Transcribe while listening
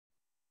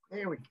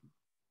There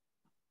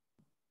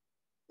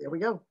we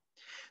go.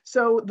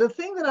 So the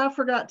thing that I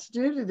forgot to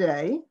do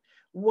today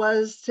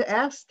was to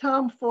ask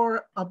Tom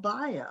for a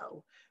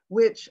bio,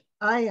 which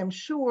I am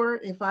sure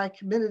if I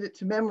committed it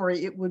to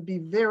memory, it would be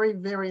very,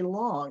 very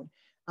long.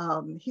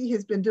 He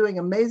has been doing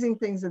amazing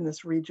things in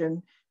this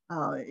region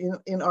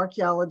in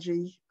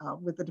archaeology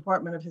with the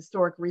Department of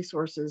Historic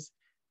Resources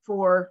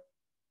for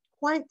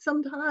quite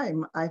some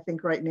time, I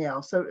think, right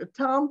now. So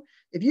Tom,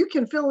 if you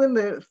can fill in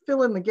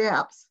the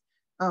gaps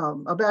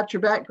about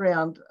your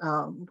background,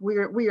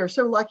 we are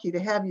so lucky to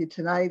have you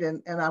tonight,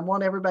 and I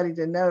want everybody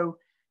to know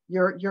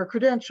your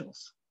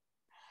credentials.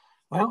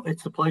 Well,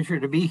 it's a pleasure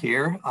to be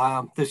here.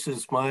 This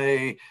is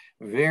my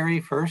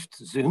very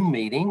first Zoom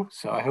meeting,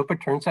 so I hope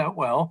it turns out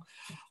well.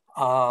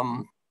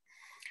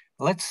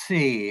 Let's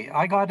see,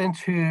 I got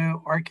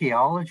into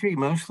archaeology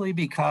mostly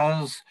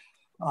because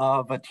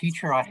of a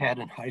teacher I had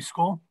in high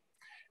school,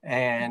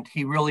 and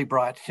he really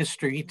brought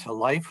history to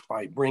life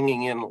by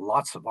bringing in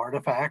lots of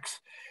artifacts,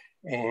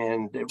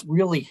 and it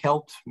really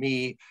helped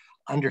me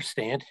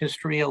understand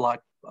history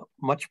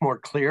much more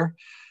clear.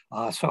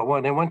 So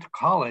when I went to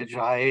college,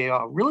 I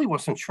really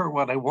wasn't sure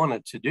what I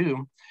wanted to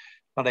do,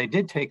 but I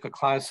did take a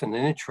class in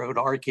an intro to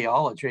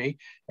archaeology,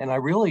 and I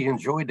really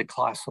enjoyed the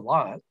class a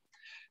lot.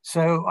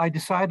 So I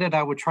decided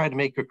I would try to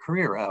make a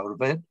career out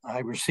of it. I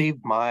received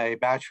my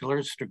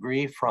bachelor's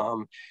degree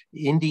from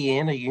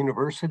Indiana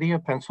University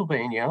of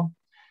Pennsylvania,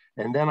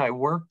 and then I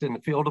worked in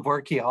the field of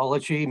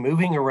archaeology,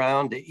 moving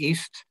around the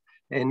East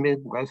and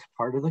Midwest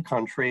part of the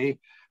country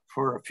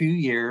for a few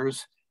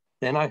years.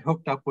 Then I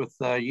hooked up with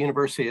the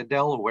University of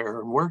Delaware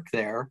and worked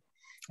there.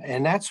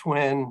 And that's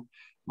when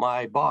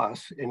my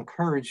boss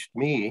encouraged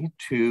me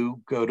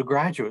to go to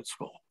graduate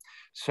school.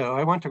 So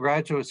I went to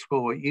graduate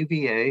school at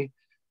UVA,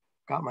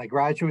 got my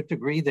graduate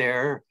degree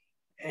there.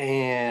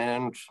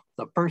 And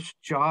the first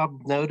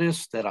job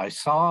notice that I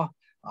saw,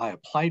 I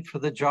applied for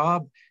the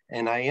job,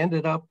 and I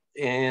ended up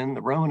in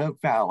the Roanoke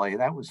Valley.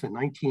 That was in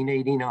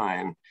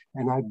 1989.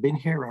 And I've been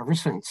here ever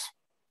since.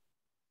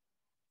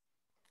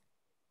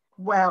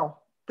 Wow.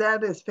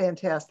 That is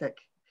fantastic.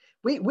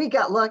 We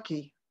got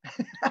lucky.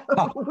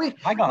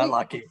 I got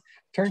lucky.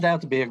 Turned out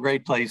to be a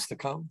great place to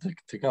come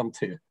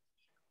to.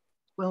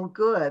 Well,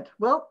 good.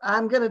 Well,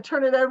 I'm going to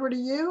turn it over to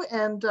you,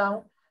 and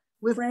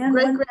with Fran,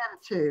 great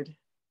gratitude.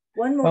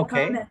 One more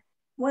comment.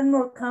 One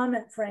more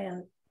comment,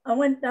 Fran. I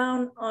went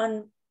down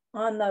on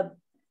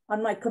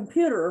my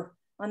computer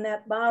on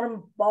that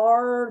bottom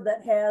bar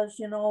that has,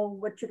 you know,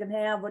 what you can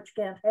have, what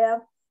you can't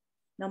have.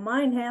 Now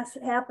mine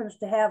happens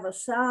to have a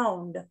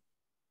sound.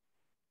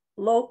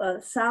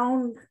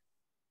 Sound.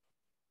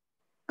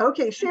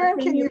 Okay, Sharon,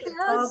 can you hear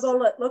us?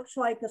 Toggle, it looks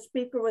like a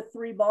speaker with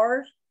 3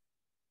 bars.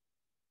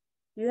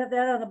 Do you have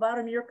that on the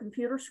bottom of your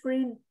computer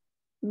screen?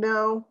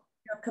 No.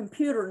 Your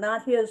computer,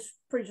 not his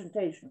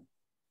presentation.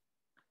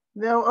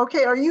 No.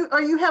 Okay. Are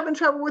you having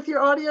trouble with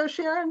your audio,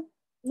 Sharon?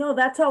 No,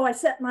 that's how I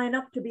set mine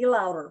up to be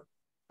louder.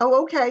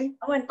 Oh, okay.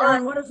 I went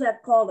down. What is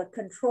that called? A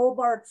control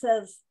bar. It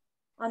says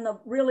on the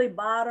really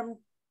bottom,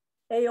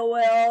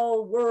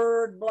 AOL,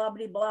 Word, blah,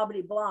 blah, blah,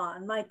 blah, blah,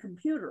 on my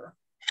computer.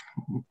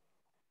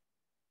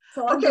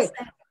 So okay.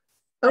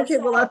 Okay,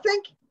 well, I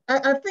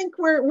think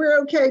we're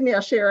okay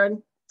now,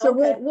 Sharon. So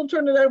okay. we'll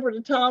turn it over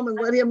to Tom and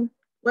let him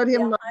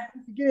begin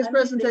his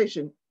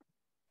presentation.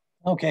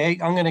 Okay,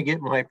 I'm going to get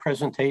my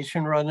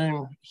presentation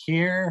running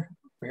here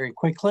very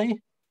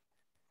quickly,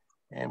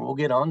 and we'll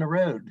get on the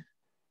road.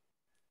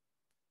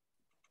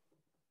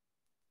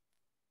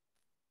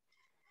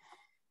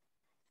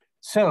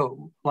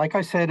 So, like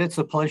I said, it's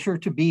a pleasure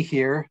to be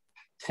here.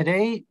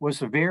 Today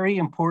was a very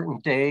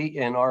important day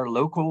in our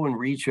local and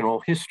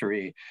regional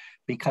history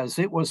because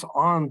it was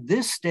on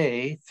this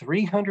day,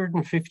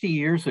 350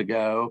 years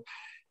ago,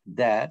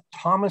 that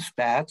Thomas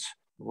Batts,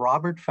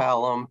 Robert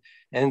Fallam,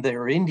 and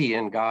their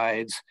Indian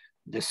guides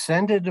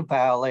descended the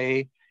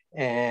valley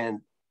and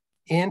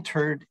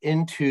entered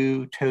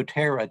into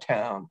Totero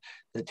town,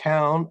 the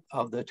town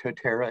of the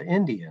Totero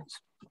Indians.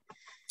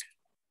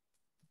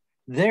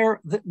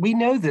 We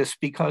know this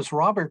because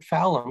Robert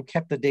Fallam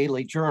kept a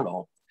daily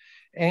journal,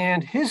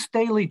 and his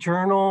daily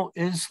journal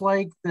is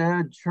like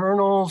the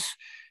journals,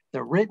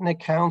 the written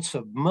accounts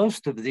of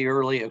most of the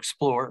early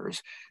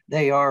explorers.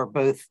 They are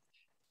both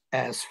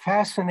as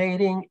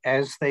fascinating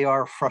as they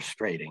are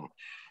frustrating.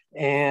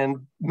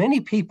 And many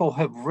people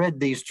have read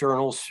these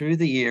journals through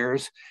the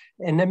years,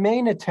 and the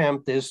main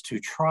attempt is to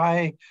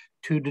try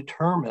to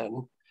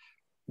determine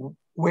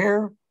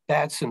where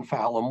Batts and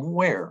Fallam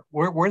where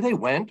they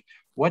went,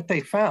 what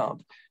they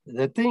found.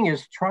 The thing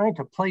is trying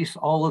to place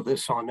all of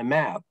this on the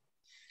map.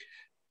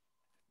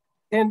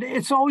 And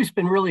it's always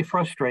been really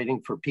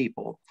frustrating for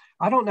people.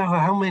 I don't know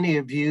how many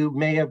of you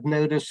may have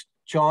noticed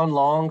John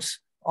Long's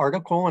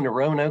article in the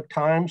Roanoke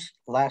Times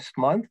last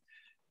month.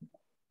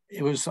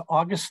 It was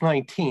August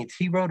 19th.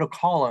 He wrote a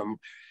column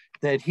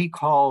that he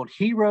called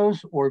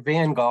Heroes or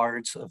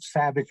Vanguards of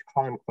Savage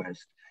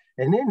Conquest.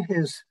 And in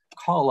his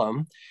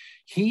column,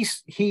 he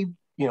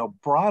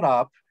brought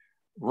up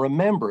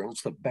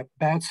remembrance of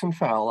Batts and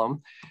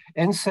Fallam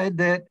and said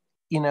that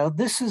you know,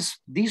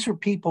 these are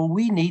people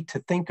we need to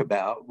think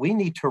about. We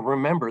need to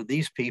remember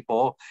these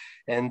people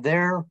and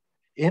their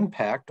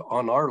impact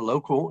on our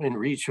local and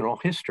regional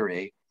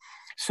history.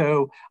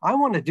 So I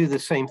want to do the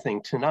same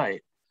thing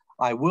tonight.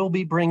 I will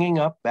be bringing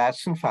up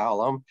Bats and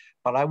Fallam,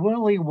 but I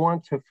really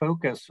want to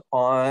focus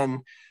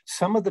on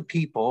some of the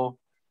people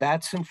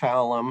Bats and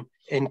Fallam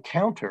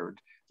encountered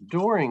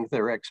during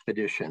their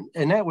expedition,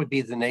 and that would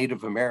be the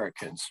Native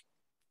Americans.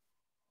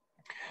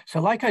 So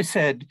like I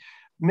said,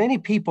 many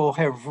people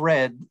have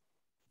read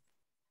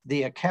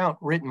the account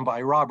written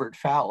by Robert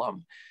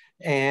Fallam,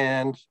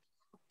 and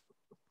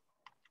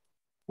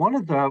one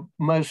of the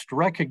most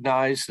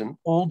recognized and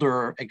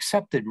older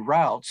accepted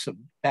routes of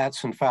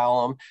Bats and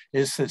Fallam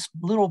is this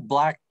little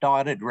black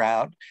dotted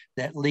route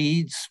that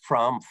leads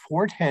from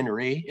Fort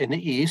Henry in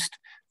the east.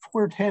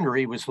 Fort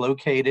Henry was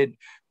located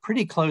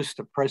pretty close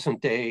to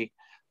present day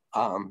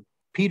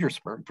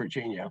Petersburg,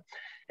 Virginia.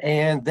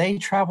 And they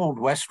traveled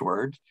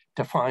westward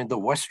to find the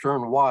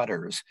Western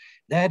Waters.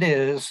 That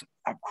is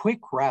a quick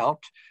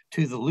route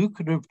to the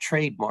lucrative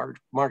trade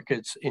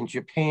markets in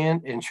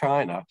Japan and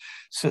China.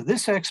 So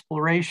this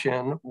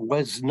exploration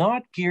was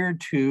not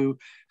geared to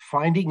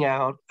finding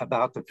out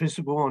about the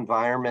physical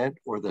environment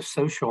or the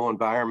social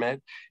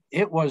environment.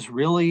 It was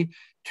really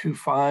to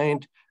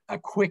find a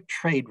quick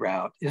trade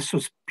route. This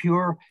was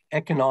pure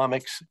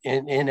economics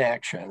in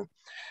action.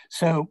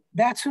 So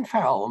Bats and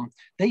Fallam,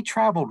 they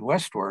traveled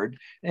westward,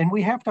 and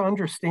we have to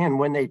understand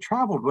when they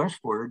traveled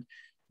westward,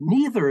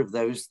 neither of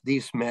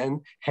these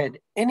men had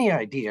any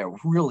idea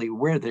really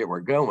where they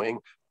were going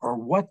or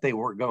what they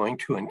were going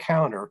to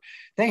encounter.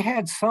 They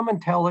had some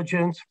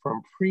intelligence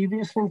from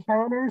previous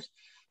encounters,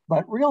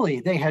 but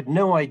really they had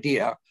no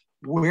idea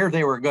where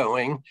they were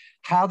going,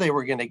 how they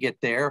were going to get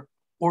there,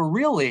 or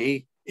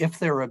really if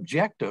their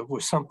objective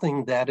was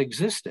something that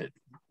existed.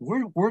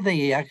 Were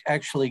they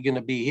actually going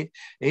to be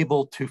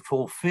able to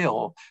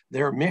fulfill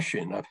their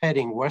mission of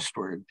heading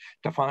westward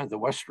to find the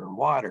Western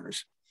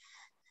Waters?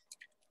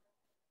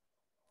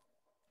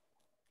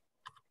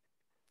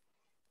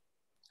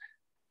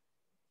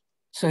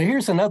 So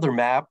here's another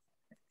map,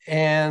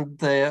 and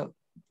the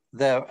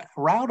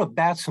route of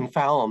Bats and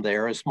Fallam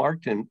there is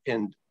marked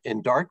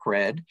in dark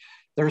red.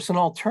 There's an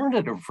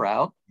alternative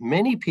route.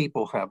 Many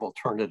people have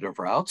alternative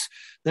routes.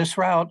 This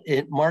route,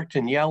 marked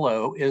in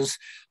yellow, is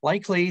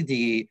likely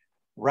the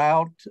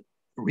route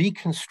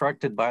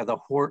reconstructed by the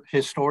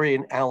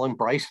historian Alan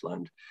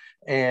Bryceland.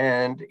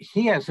 And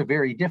he has a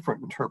very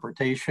different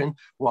interpretation.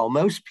 While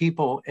most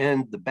people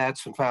end the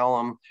Bats and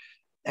Fallam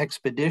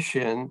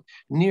expedition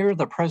near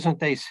the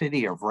present-day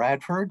city of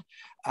Radford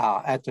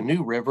at the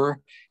New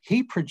River,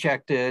 he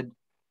projected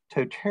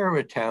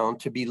Totero town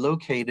to be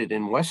located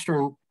in West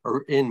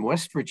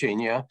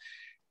Virginia,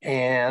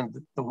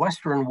 and the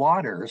Western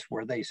Waters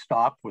where they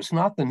stopped was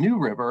not the New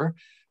River,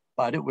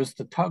 but it was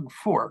the Tug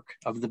Fork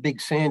of the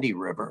Big Sandy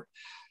River.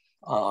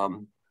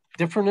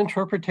 Different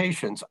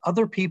interpretations.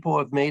 Other people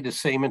have made the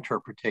same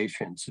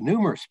interpretations.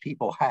 Numerous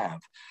people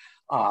have.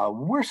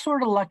 We're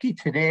sort of lucky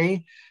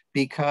today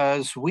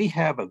because we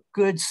have a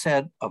good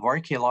set of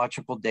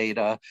archaeological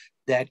data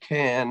that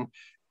can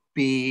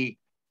be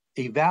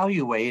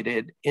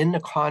evaluated in the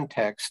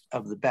context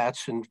of the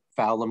Bats and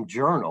Fallam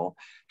journal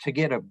to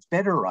get a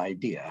better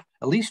idea.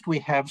 At least we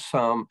have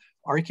some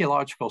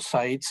archaeological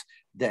sites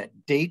that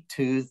date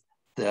to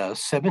the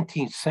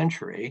 17th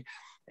century,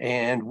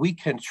 and we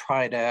can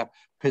try to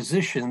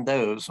position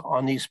those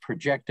on these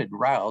projected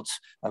routes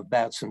of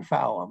Bats and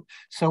Fallam.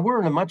 So we're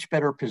in a much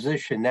better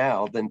position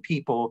now than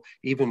people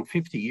even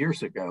 50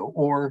 years ago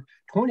or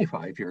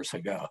 25 years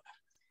ago.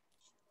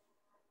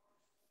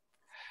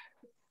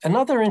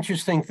 Another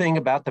interesting thing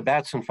about the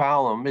Bats and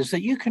Fallam is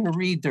that you can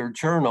read their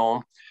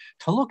journal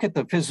to look at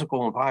the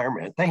physical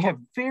environment. They have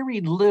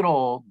very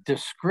little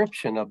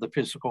description of the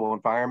physical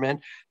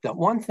environment. That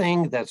one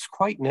thing that's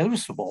quite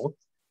noticeable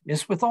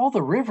is with all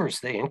the rivers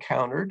they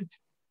encountered,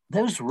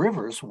 those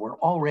rivers were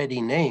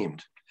already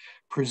named,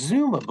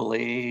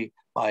 presumably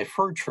by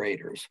fur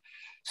traders.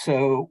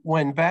 So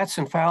when Bats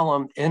and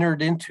Fallam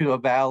entered into a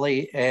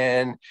valley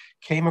and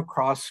came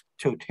across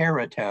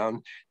Totero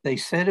town, they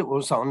said it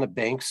was on the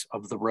banks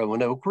of the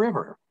Roanoke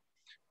River.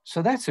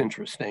 So that's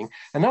interesting.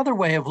 Another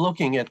way of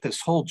looking at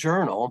this whole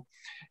journal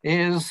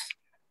is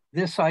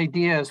this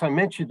idea, as I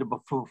mentioned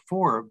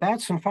before,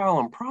 Bats and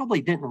Fallam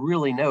probably didn't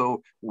really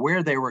know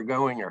where they were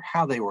going or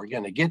how they were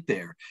going to get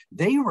there.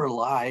 They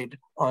relied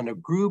on a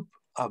group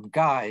of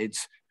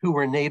guides who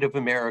were Native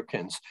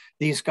Americans.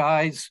 These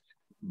guides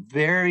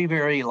very,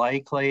 very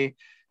likely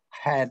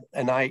had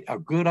a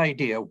good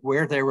idea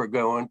where they were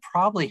going,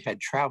 probably had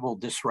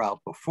traveled this route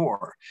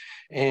before.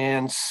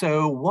 And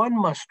so one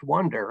must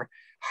wonder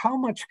how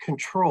much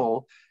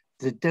control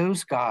did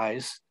those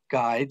guides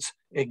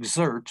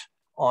exert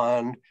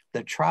on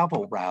the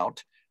travel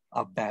route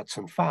of Bats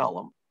and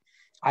Fallam.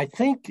 I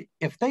think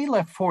if they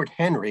left Fort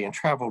Henry and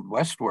traveled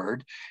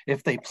westward,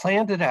 if they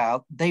planned it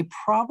out, they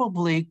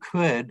probably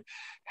could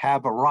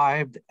have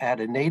arrived at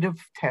a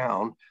native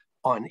town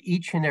on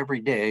each and every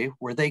day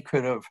where they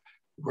could have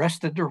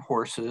rested their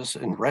horses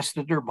and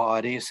rested their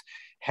bodies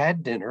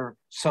had dinner,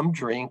 some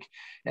drink,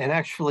 and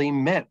actually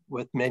met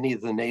with many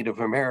of the Native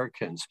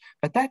Americans.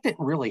 But that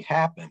didn't really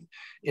happen.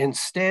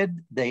 Instead,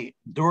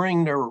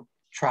 during their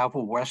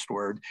travel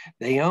westward,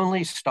 they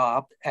only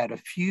stopped at a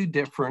few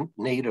different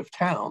Native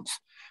towns.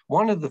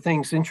 One of the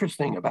things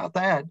interesting about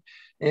that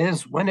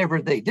is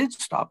whenever they did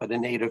stop at a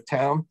Native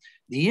town,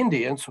 the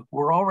Indians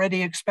were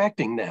already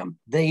expecting them.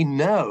 They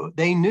knew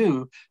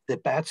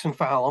that Bats and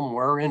Fallam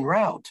were en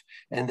route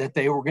and that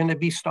they were going to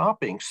be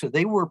stopping. So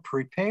they were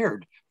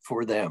prepared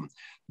for them.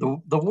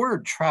 The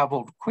word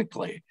traveled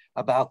quickly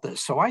about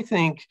this. So I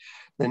think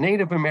the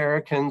Native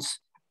Americans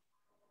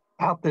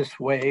out this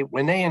way,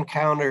 when they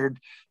encountered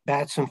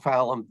Bats and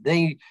Fallam,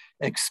 they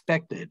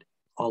expected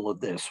all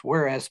of this.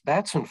 Whereas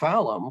Bats and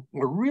Fallam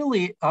were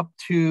really up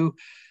to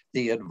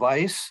the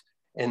advice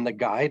and the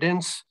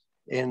guidance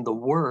and the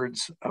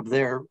words of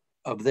their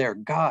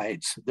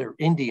guides, their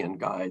Indian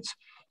guides.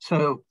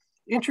 So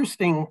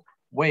interesting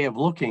way of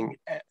looking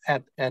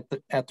at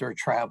their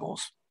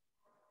travels.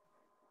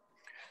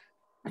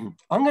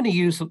 I'm going to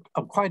use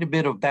quite a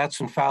bit of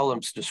Bats and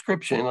Fallam's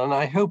description, and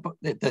I hope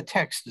that the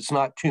text is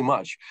not too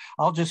much.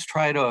 I'll just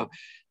try to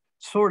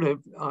sort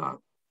of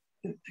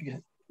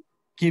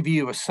give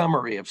you a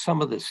summary of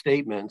some of the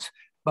statements.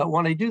 But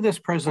when I do this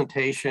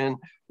presentation,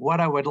 what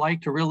I would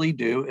like to really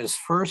do is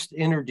first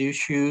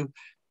introduce you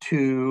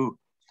to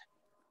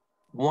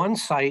one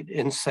site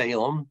in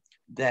Salem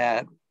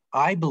that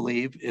I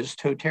believe is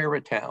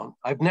Totero town.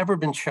 I've never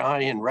been shy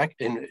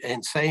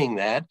in saying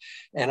that.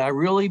 And I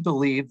really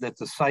believe that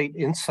the site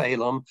in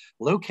Salem,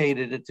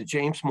 located at the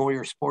James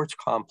Moyer Sports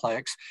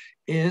Complex,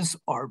 is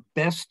our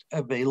best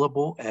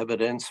available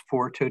evidence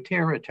for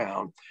Totero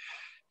town.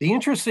 The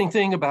interesting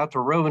thing about the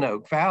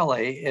Roanoke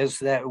Valley is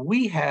that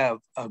we have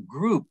a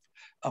group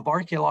of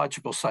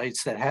archaeological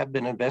sites that have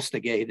been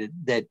investigated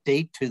that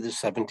date to the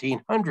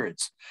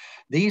 1700s.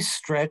 These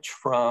stretch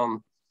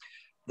from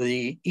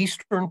the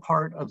eastern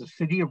part of the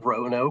city of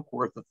Roanoke,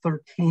 where the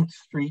 13th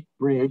Street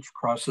Bridge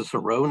crosses the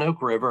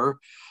Roanoke River,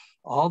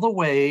 all the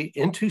way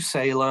into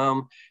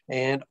Salem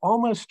and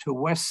almost to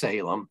West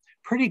Salem,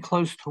 pretty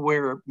close to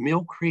where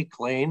Mill Creek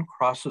Lane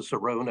crosses the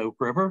Roanoke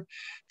River.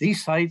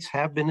 These sites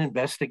have been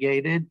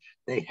investigated.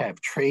 They have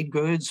trade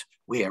goods.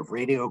 We have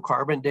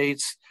radiocarbon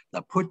dates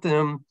that put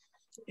them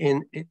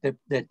in,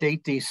 that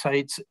date these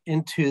sites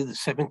into the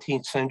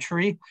 17th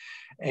century.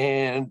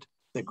 And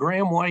the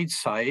Graham White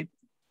site,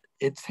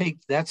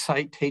 that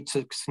site takes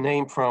its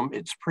name from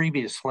its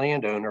previous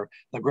landowner,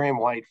 the Graham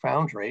White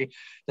Foundry.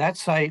 That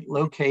site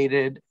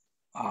located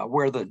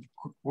where the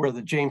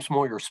James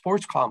Moyer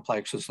Sports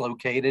Complex is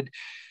located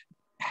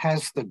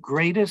has the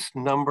greatest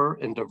number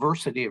and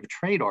diversity of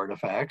trade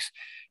artifacts,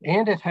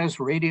 and it has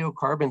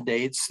radiocarbon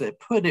dates that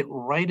put it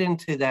right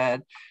into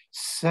that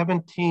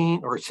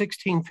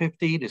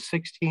 1650 to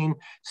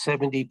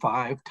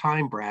 1675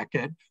 time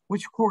bracket,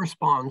 which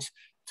corresponds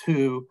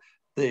to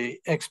the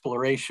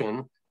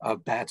exploration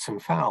of Bats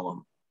and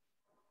Fallam.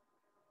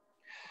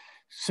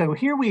 So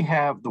here we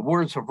have the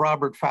words of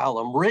Robert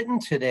Fallam written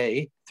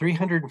today,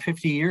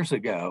 350 years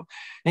ago.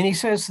 And he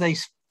says they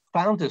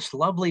found this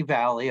lovely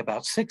valley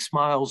about 6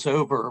 miles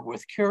over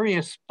with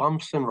curious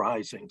bumps and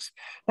risings.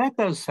 That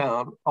does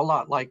sound a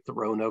lot like the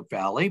Roanoke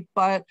Valley,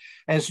 but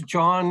as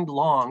John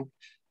Long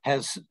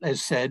has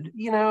said,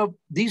 you know,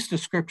 these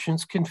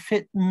descriptions can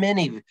fit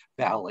many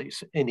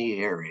valleys in the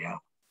area.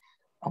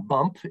 A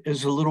bump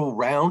is a little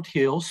round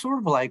hill, sort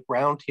of like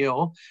Round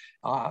Hill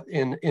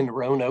in the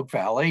Roanoke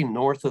Valley,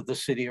 north of the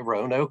city of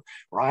Roanoke.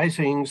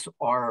 Risings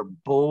are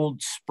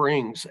bold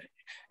springs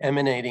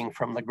emanating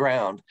from the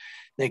ground.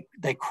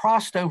 They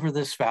crossed over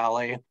this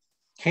valley,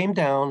 came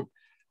down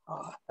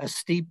a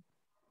steep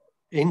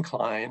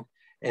incline,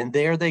 and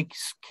there they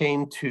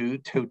came to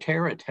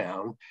Totero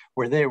town,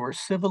 where they were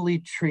civilly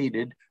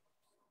treated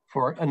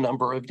for a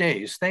number of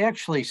days. They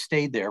actually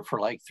stayed there for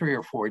like 3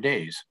 or 4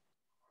 days.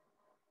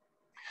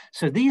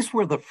 So these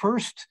were the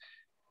first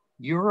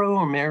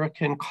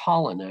Euro-American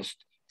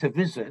colonists to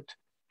visit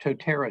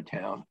Totero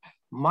town.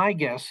 My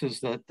guess is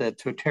that the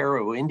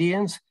Totero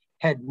Indians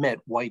had met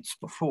whites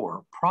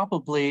before,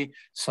 probably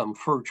some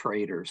fur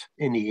traders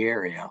in the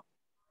area.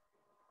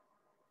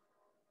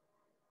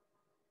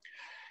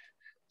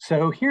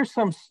 So here's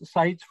some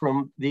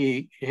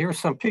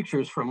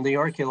pictures from the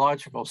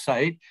archaeological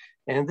site.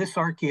 And this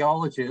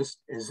archaeologist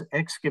is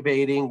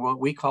excavating what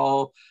we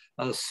call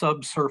a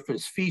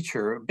subsurface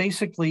feature.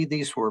 Basically,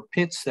 these were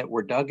pits that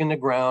were dug in the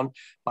ground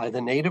by the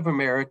Native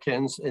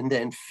Americans and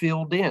then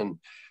filled in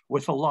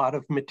with a lot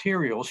of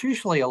materials,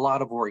 usually a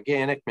lot of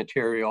organic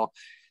material.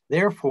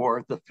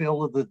 Therefore, the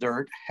fill of the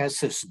dirt has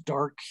this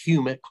dark,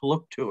 humic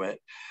look to it.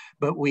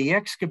 But we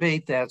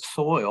excavate that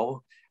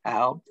soil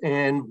out.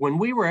 And when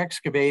we were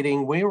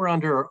excavating, we were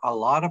under a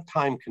lot of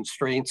time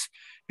constraints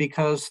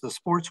because the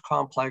sports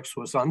complex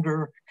was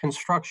under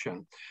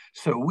construction.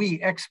 So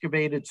we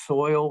excavated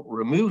soil,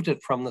 removed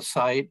it from the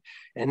site,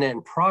 and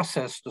then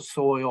processed the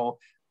soil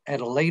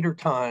at a later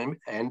time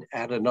and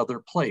at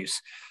another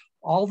place.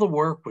 All the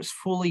work was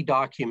fully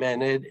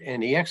documented,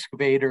 and the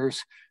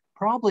excavators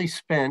probably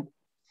spent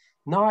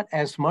not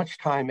as much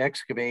time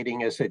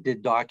excavating as they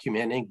did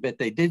documenting, but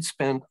they did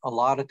spend a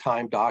lot of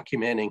time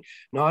documenting,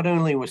 not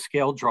only with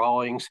scale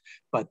drawings,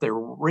 but their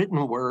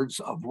written words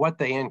of what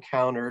they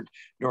encountered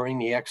during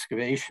the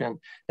excavation.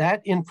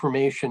 That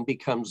information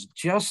becomes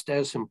just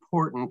as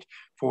important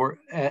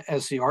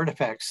as the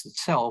artifacts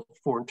itself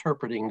for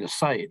interpreting the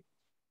site.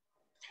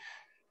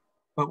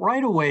 But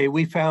right away,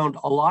 we found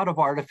a lot of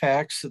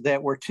artifacts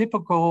that were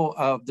typical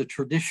of the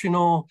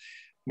traditional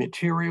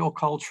material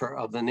culture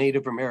of the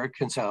Native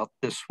Americans out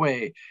this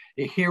way.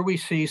 Here we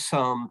see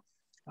some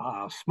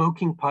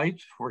smoking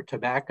pipes for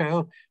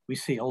tobacco. We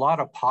see a lot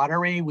of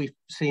pottery. We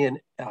see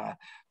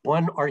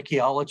one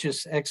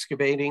archaeologist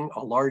excavating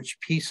a large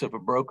piece of a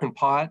broken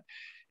pot.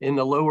 In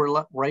the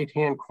lower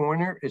right-hand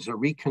corner is a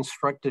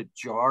reconstructed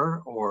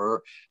jar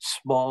or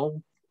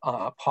small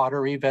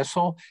pottery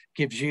vessel.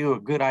 Gives you a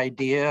good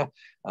idea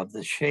of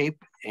the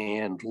shape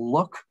and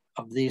look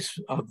of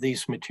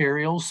these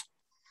materials.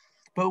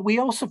 But we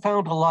also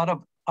found a lot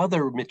of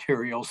other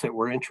materials that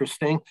were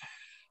interesting.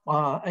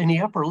 In the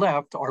upper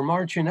left are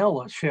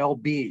Marginella shell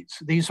beads.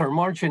 These are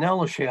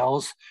Marginella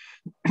shells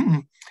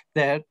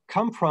that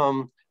come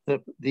from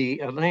the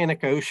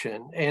Atlantic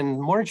Ocean. And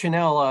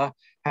Marginella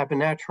have a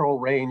natural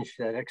range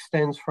that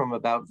extends from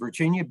about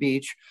Virginia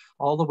Beach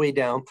all the way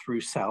down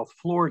through South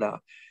Florida.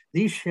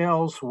 These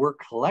shells were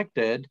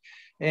collected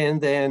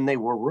and then they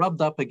were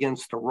rubbed up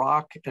against a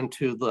rock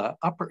until the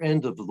upper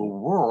end of the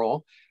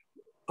whorl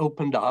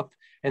opened up,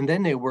 and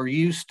then they were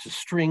used to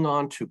string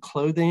onto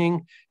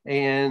clothing,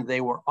 and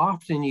they were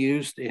often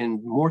used in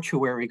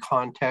mortuary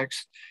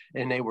context,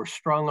 and they were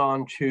strung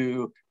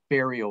onto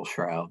burial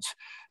shrouds.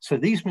 So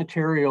these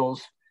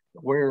materials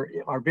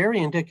are very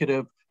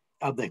indicative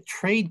of the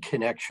trade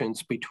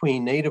connections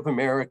between Native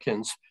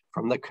Americans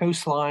from the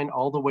coastline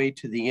all the way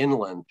to the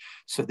inland.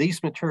 So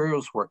these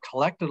materials were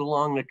collected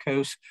along the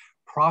coast,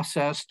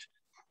 processed,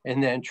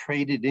 and then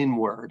traded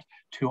inward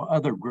to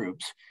other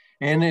groups.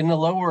 And in the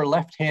lower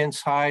left-hand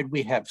side,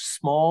 we have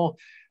small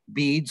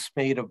beads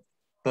made of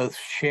both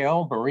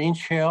shell, marine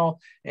shell,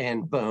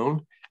 and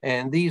bone.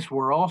 And these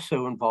were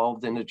also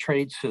involved in the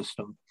trade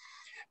system.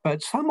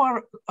 But some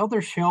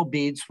other shell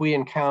beads we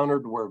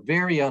encountered were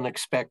very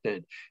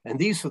unexpected. And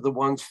these are the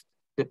ones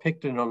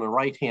depicted on the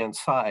right-hand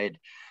side.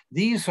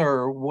 These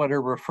are what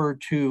are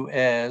referred to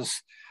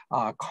as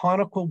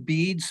conical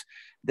beads.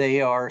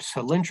 They are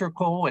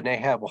cylindrical and they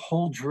have a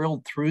hole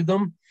drilled through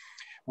them.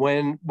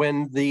 When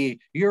the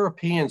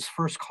Europeans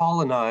first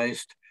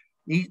colonized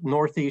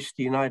Northeast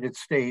United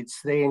States,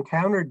 they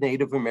encountered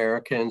Native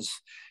Americans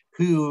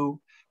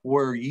who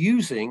were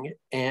using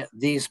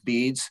these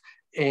beads,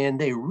 and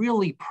they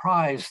really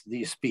prized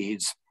these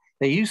beads.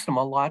 They used them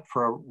a lot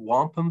for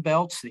wampum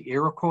belts, the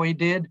Iroquois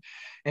did.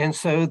 And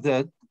so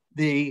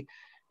the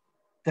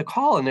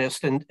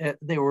colonists, and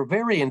they were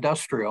very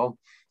industrial,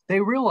 they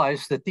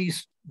realized that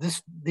these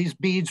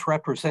beads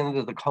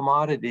represented the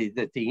commodity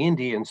that the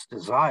Indians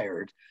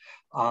desired.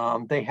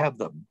 They have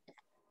the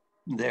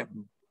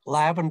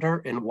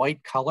lavender and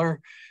white color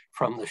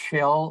from the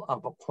shell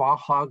of a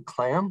quahog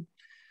clam,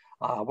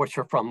 which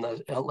are from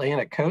the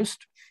Atlantic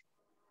coast.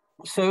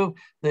 So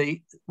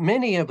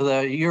many of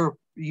the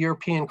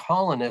European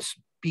colonists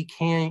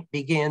began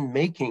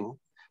making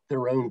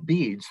their own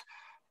beads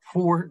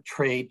for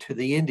trade to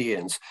the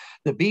Indians.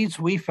 The beads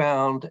we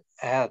found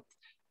at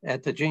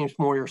the James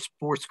Moyer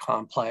Sports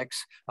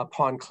Complex,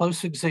 upon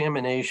close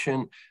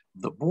examination,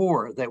 the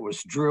bore that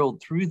was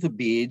drilled through the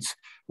beads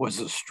was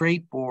a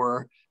straight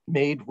bore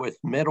made with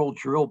metal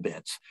drill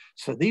bits.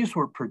 So these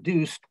were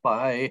produced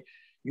by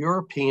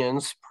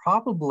Europeans,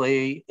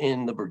 probably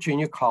in the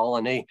Virginia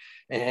colony,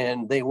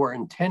 and they were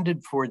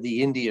intended for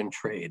the Indian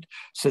trade.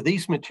 So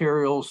these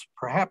materials,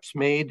 perhaps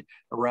made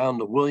around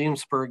the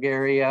Williamsburg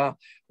area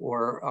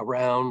or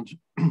around,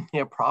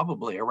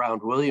 probably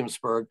around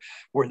Williamsburg,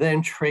 were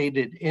then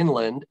traded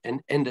inland and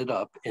ended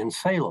up in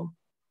Salem.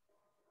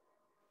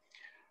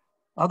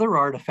 Other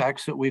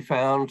artifacts that we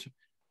found,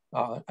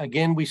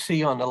 again, we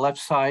see on the left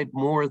side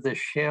more of the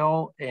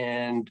shell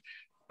and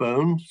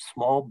bone,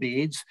 small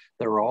beads.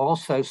 There are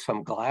also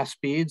some glass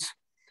beads.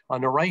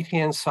 On the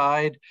right-hand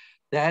side,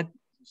 that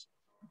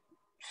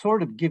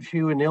sort of gives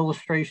you an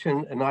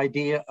illustration, an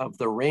idea of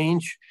the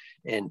range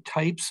and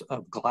types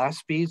of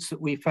glass beads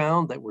that we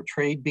found that were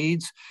trade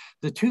beads.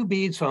 The two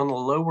beads on the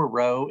lower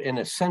row in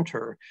the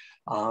center,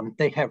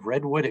 they have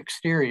redwood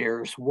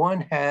exteriors.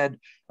 One had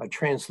a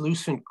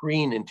translucent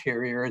green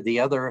interior, the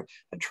other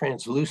a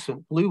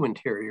translucent blue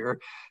interior.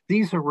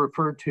 These are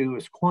referred to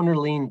as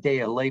cornaline de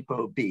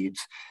Aleppo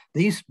beads.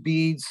 These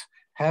beads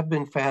have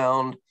been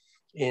found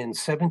in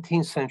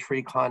 17th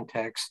century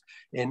context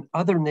in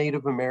other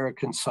Native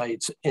American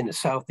sites in the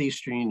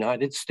southeastern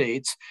United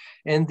States.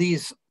 And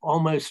these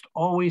almost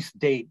always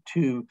date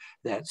to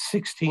that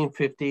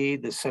 1650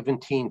 to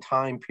 17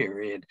 time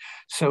period.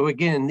 So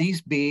again,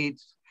 these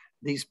beads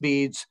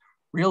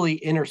really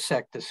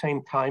intersect the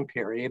same time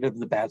period of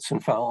the Batson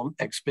Fallam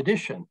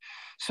expedition.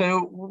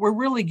 So we're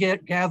really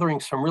gathering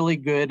some really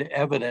good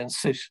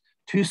evidence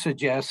to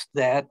suggest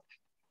that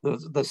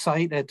The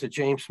site at the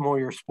James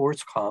Moyer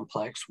Sports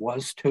Complex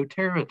was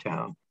Totero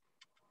Town.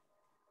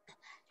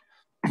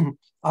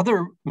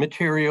 Other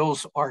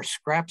materials are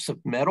scraps of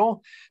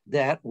metal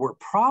that were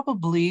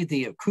probably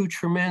the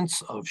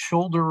accoutrements of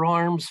shoulder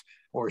arms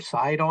or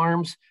side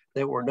arms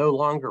that were no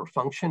longer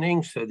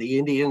functioning. So the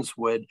Indians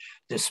would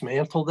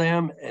dismantle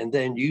them and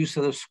then use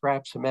those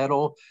scraps of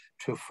metal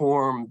to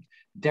form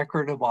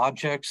decorative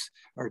objects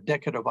or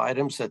decorative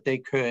items that they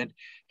could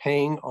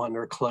hang on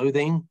their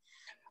clothing.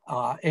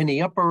 In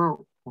the upper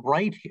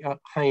right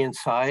hand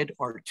side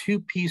are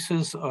two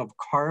pieces of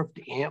carved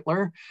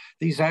antler.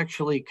 These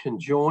actually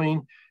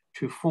conjoin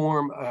to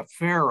form a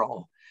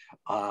ferrule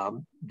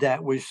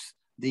that was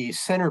the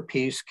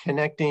centerpiece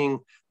connecting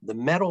the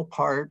metal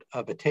part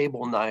of a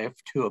table knife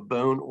to a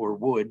bone or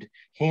wood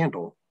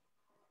handle.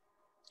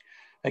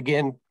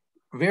 Again,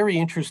 very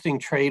interesting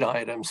trade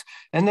items.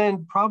 And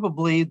then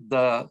probably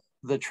the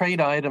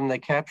trade item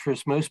that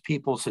captures most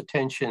people's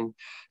attention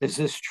is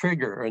this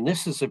trigger. And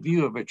this is a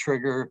view of a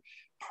trigger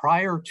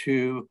prior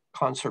to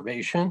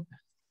conservation.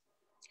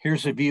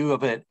 Here's a view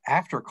of it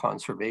after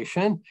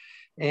conservation.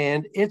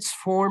 And its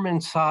form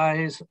and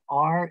size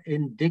are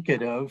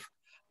indicative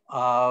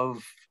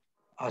of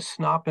a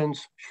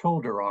Snoppen's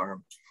shoulder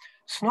arm.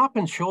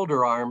 Snoppen's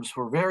shoulder arms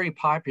were very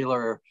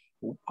popular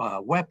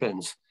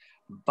weapons,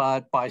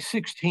 but by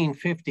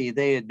 1650,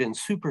 they had been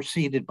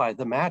superseded by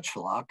the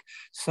matchlock.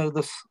 So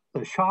the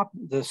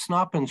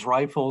Snoppen's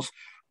rifles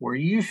were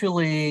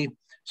usually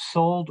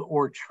sold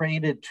or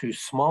traded to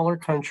smaller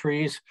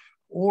countries,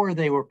 or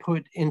they were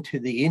put into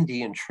the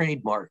Indian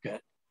trade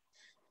market.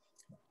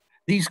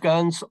 These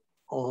guns,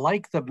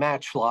 like the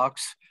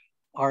matchlocks,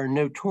 are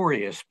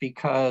notorious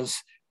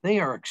because they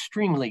are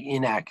extremely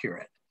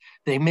inaccurate.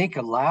 They make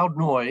a loud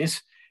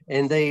noise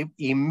and they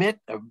emit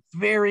a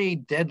very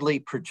deadly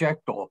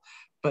projectile.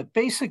 But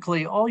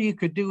basically, all you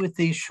could do with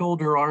these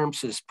shoulder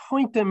arms is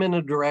point them in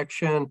a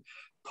direction,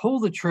 pull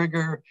the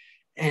trigger,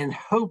 and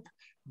hope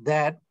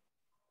that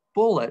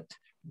bullet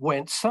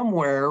went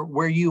somewhere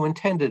where you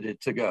intended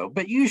it to go,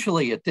 but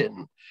usually it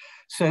didn't.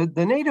 So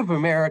the Native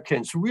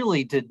Americans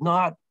really did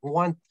not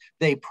want,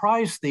 they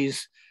prized the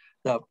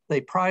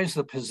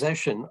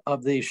possession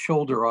of these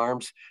shoulder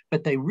arms,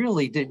 but they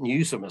really didn't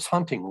use them as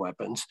hunting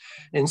weapons.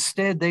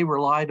 Instead, they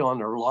relied on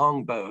their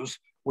longbows,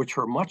 which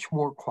were much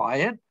more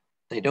quiet.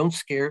 They don't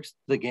scare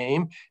the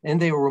game, and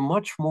they were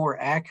much more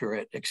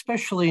accurate,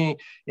 especially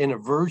in a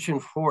virgin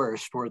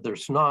forest where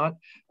there's not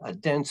a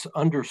dense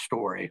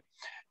understory.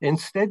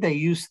 Instead, they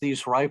used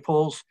these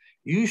rifles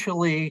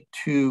usually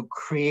to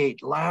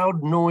create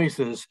loud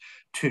noises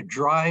to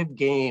drive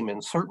game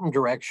in certain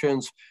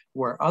directions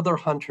where other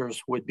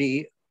hunters would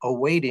be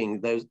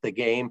awaiting the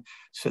game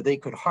so they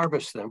could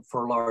harvest them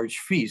for a large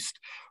feast.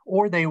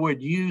 Or they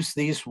would use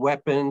these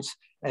weapons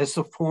as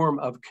a form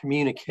of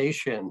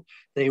communication.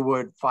 They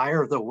would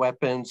fire the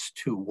weapons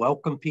to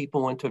welcome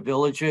people into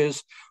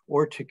villages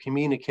or to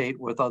communicate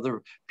with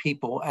other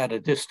people at a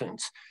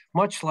distance,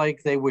 much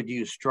like they would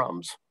use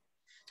drums.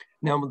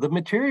 Now, the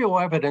material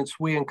evidence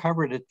we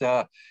uncovered at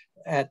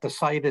the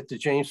site at the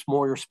James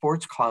Moyer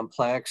Sports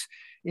Complex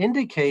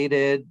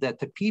indicated that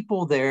the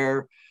people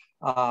there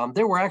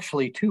were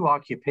actually two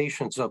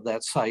occupations of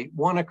that site.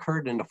 One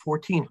occurred in the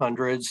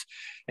 1400s,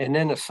 and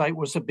then the site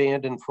was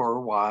abandoned for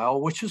a while,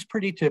 which is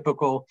pretty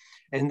typical.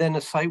 And then the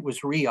site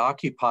was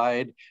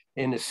reoccupied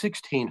in the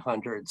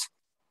 1600s.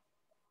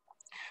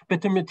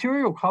 But the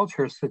material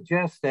culture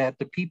suggests that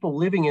the people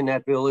living in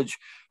that village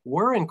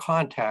were in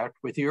contact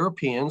with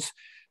Europeans,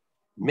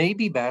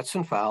 maybe bats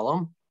and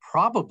Fallam,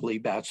 probably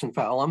bats and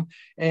Fallam,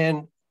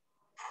 and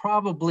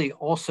probably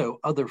also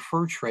other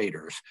fur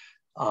traders.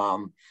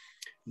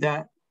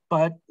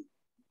 But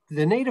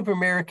the Native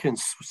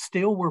Americans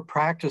still were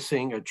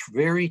practicing a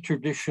very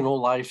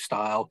traditional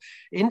lifestyle,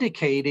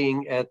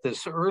 indicating at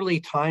this early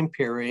time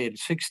period,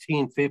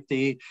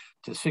 1650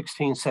 to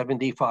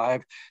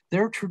 1675,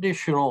 their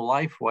traditional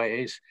life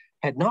ways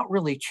had not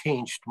really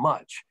changed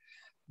much,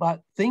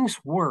 but things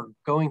were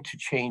going to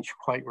change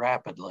quite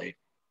rapidly.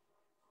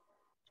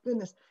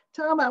 Goodness.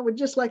 Tom, I would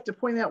just like to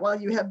point out while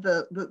you have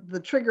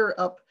the trigger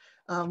up,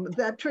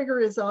 that trigger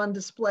is on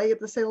display at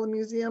the Salem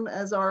Museum,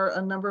 as are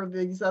a number of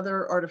these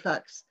other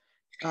artifacts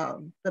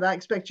that I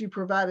expect you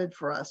provided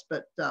for us,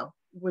 but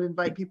would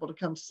invite people to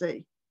come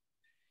see.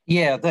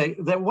 Yeah,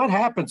 what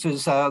happens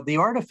is the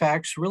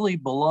artifacts really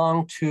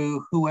belong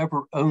to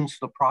whoever owns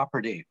the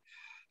property.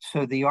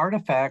 So the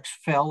artifacts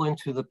fell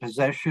into the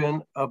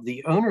possession of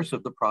the owners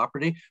of the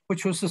property,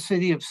 which was the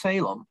city of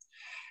Salem.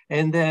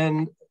 And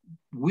then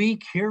we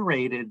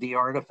curated the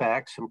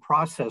artifacts and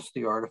processed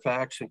the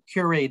artifacts and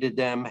curated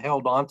them,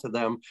 held onto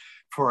them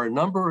for a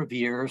number of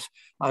years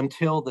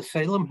until the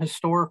Salem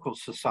Historical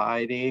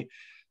Society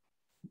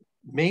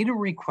made a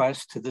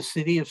request to the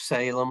city of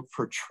Salem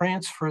for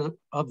transfer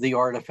of the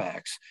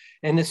artifacts.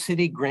 And the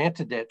city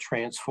granted that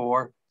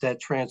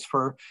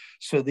transfer.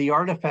 So the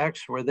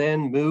artifacts were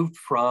then moved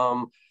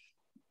from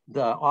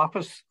the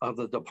office of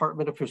the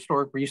Department of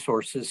Historic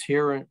Resources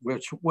here,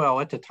 which, well,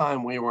 at the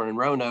time we were in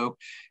Roanoke,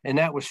 and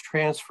that was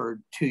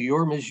transferred to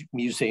your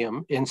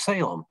museum in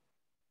Salem.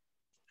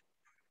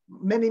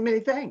 Many, many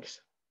thanks.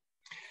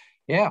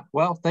 Yeah,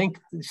 well,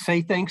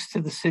 say thanks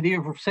to the city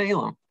of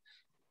Salem.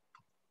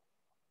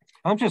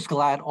 I'm just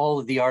glad all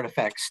of the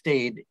artifacts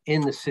stayed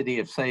in the city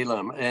of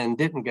Salem and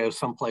didn't go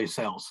someplace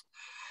else.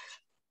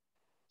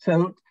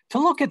 So to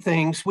look at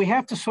things, we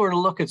have to sort of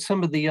look at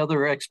some of the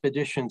other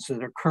expeditions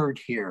that occurred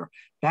here.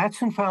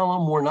 Batts and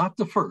Fallam were not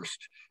the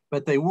first,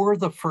 but they were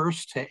the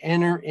first to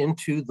enter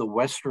into the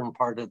western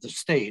part of the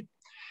state.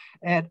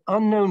 At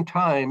unknown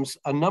times,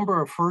 a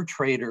number of fur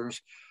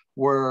traders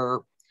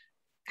were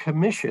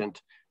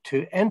commissioned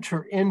to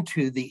enter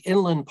into the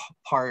inland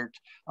part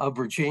of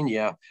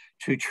Virginia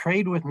to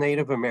trade with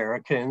Native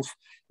Americans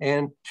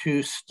and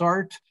to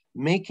start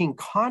making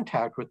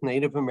contact with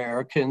Native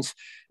Americans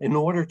in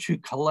order to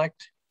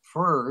collect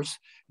furs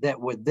that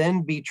would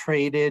then be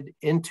traded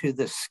into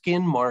the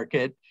skin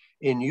market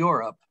in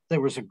Europe.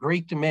 There was a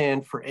great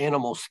demand for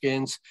animal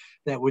skins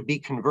that would be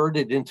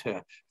converted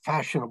into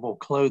fashionable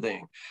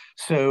clothing.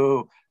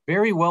 So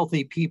very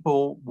wealthy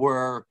people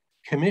were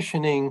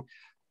commissioning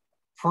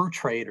fur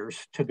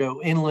traders to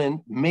go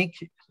inland,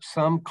 make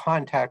some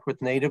contact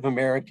with Native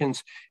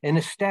Americans, and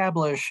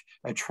establish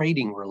a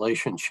trading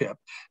relationship.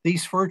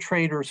 These fur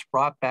traders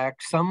brought back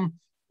some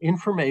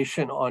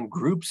information on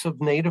groups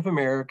of Native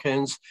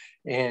Americans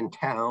and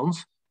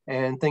towns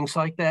and things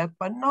like that,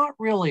 but not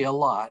really a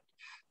lot.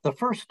 The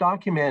first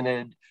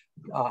documented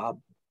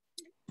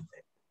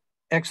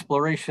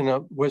exploration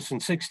was in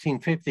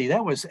 1650.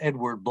 That was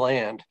Edward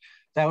Bland.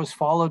 That was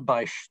followed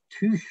by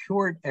two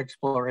short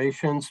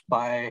explorations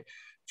by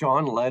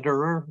John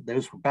Lederer.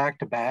 Those were back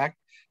to back.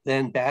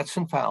 Then Batts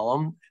and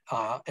Fallam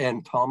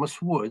and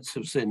Thomas Woods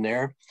was in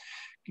there.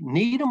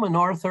 Needham and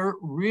Arthur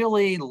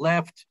really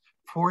left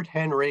Fort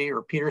Henry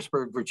or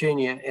Petersburg,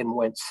 Virginia, and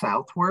went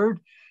southward.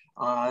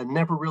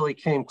 Never really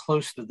came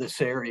close to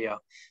this area.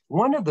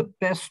 One of the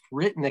best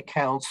written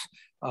accounts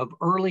of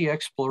early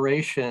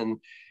exploration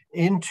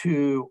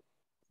into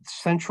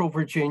Central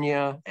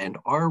Virginia and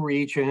our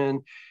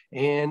region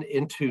and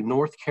into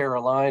North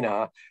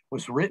Carolina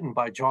was written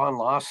by John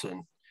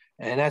Lawson.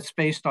 And that's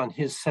based on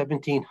his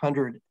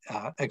 1700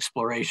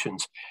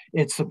 explorations.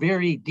 It's a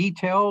very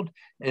detailed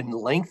and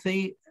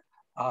lengthy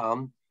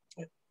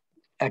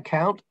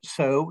account,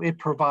 so it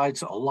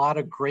provides a lot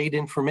of great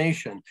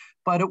information,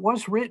 but it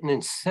was written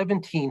in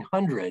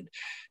 1700.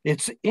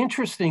 It's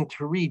interesting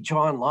to read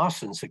John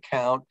Lawson's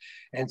account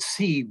and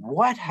see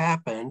what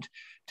happened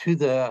to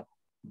the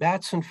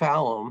Batts and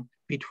Fallam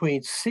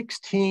between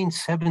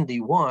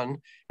 1671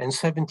 and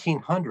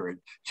 1700,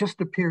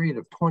 just a period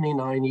of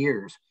 29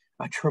 years.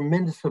 A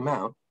tremendous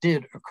amount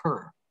did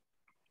occur.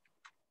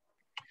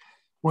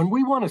 When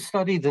we want to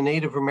study the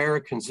Native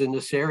Americans in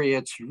this area,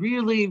 it's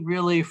really,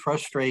 really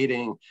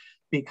frustrating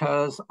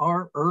because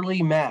our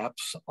early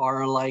maps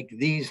are like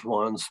these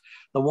ones.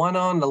 The one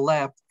on the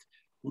left,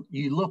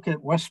 you look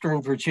at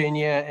Western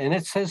Virginia and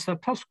it says the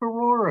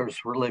Tuscaroras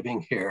were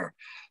living here.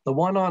 The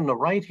one on the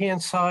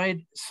right-hand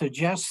side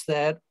suggests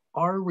that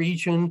our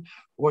region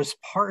was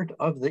part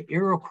of the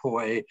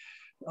Iroquois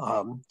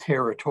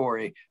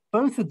territory.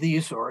 Both of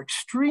these are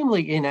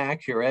extremely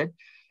inaccurate,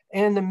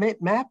 and the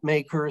map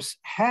makers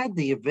had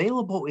the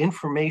available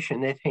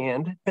information at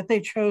hand, but they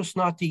chose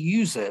not to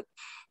use it.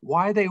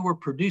 Why they were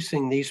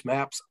producing these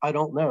maps, I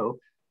don't know,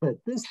 but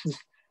this is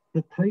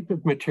the type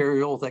of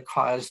material that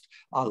caused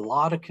a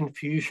lot of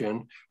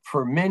confusion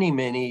for many,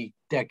 many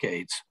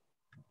decades.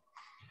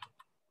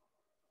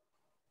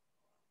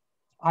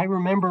 I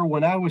remember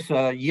when I was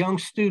a young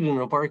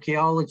student of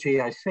archaeology,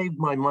 I saved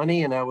my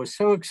money and I was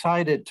so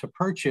excited to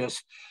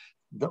purchase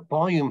the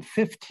volume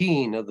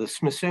 15 of the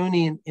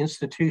Smithsonian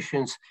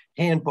Institution's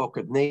Handbook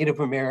of Native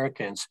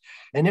Americans,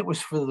 and it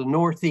was for the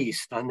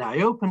Northeast. And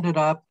I opened it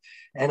up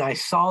and I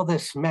saw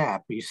this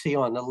map you see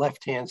on the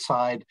left-hand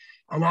side,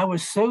 and I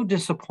was so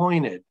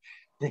disappointed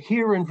that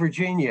here in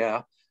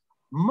Virginia,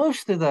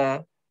 most of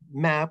the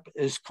map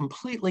is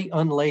completely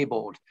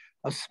unlabeled.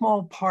 A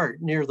small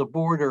part near the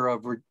border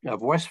of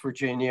West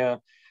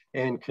Virginia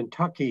and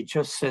Kentucky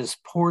just says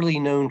poorly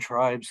known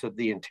tribes of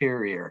the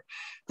interior.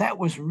 That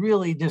was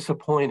really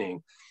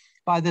disappointing.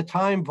 By the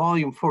time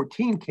volume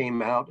 14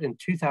 came out in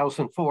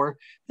 2004,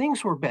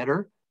 things were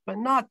better, but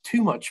not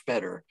too much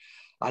better.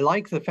 I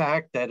like the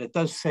fact that it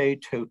does say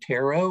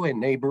Totero and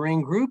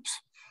neighboring groups,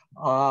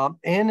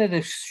 and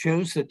it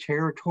shows the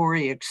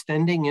territory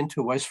extending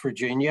into West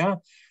Virginia,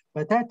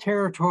 but that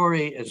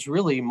territory is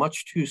really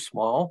much too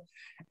small.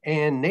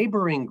 And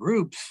neighboring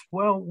groups,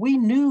 well, we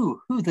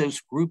knew who those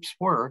groups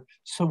were,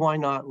 so why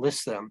not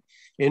list them?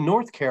 In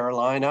North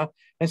Carolina,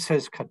 it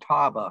says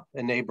Catawba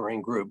and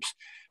neighboring groups,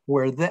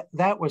 where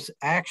that was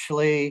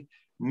actually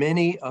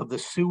many of the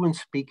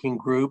Siouan-speaking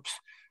groups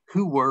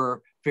who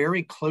were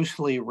very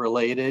closely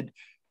related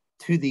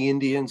to the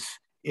Indians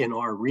in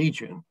our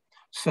region.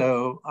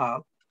 So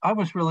I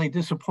was really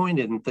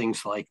disappointed in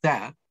things like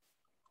that.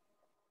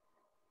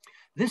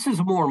 This is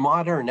a more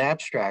modern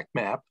abstract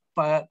map,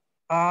 but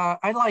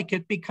I like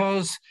it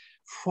because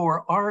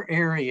for our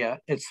area,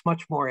 it's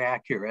much more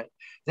accurate.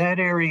 That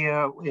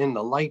area in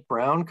the light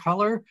brown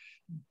color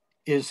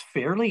is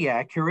fairly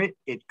accurate.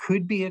 It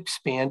could be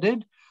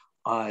expanded.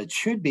 It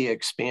should be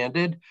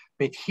expanded,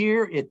 but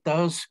here it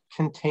does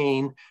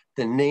contain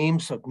the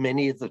names of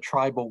many of the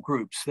tribal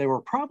groups. There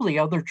were probably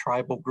other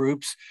tribal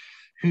groups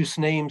whose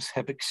names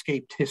have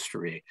escaped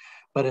history,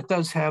 but it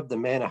does have the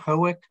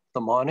Manahoic,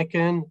 the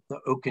Monacan, the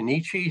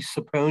Occaneechi,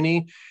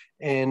 Saponi,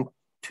 and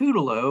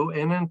Tutelo,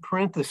 and in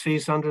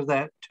parentheses under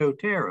that,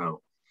 Totero.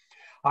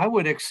 I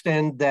would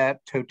extend that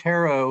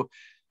Totero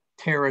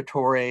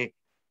territory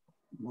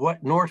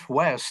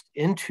northwest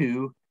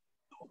into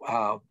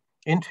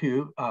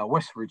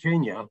West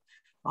Virginia.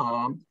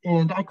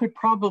 And I could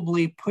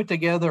probably put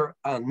together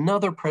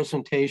another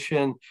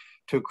presentation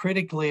to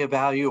critically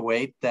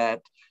evaluate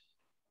that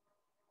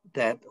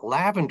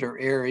lavender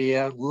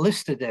area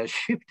listed as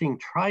shifting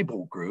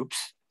tribal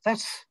groups.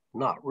 That's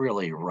not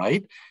really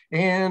right.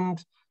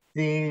 And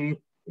the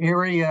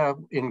area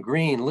in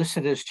green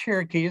listed as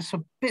Cherokee is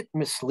a bit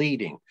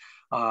misleading,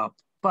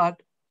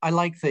 but I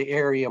like the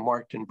area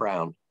marked in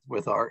brown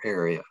with our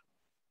area.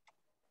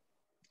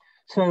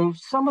 So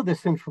some of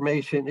this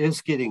information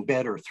is getting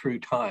better through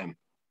time.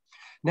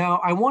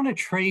 Now, I want to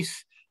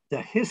trace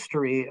the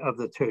history of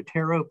the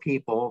Totero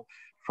people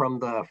from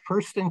the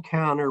first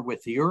encounter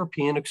with the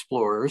European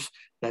explorers,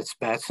 that's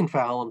Batts and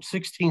Fallam,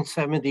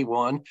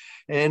 1671,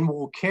 and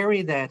we'll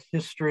carry that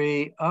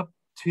history up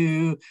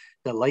to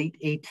the late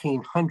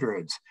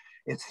 1800s.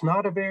 It's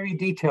not a very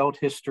detailed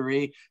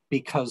history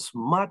because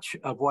much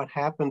of what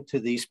happened to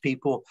these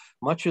people,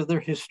 much of their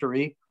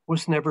history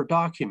was never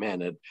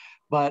documented.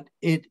 But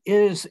it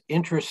is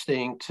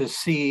interesting to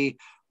see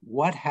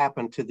what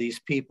happened to these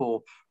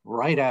people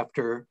right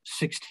after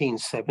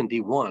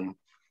 1671.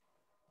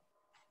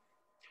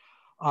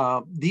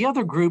 The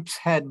other groups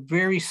had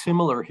very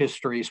similar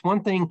histories.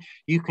 One thing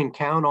you can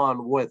count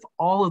on with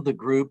all of the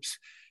groups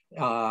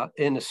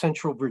in the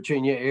Central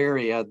Virginia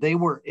area, they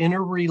were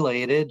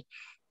interrelated,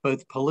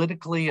 both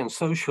politically and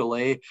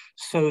socially.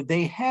 So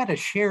they had a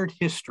shared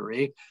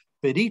history,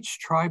 but each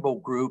tribal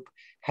group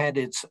had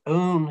its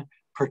own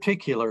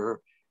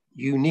particular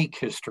unique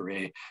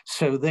history.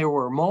 So there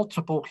were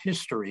multiple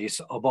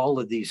histories of all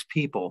of these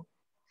people.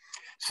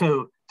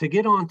 So to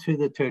get on to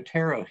the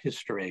Totero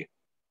history,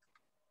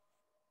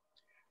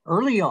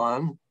 early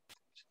on,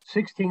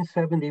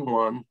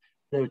 1671,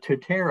 the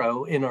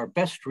Totero, in our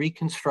best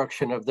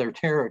reconstruction of their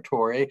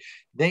territory,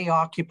 they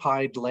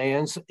occupied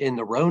lands in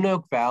the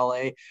Roanoke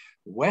Valley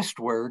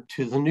westward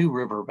to the New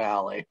River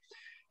Valley.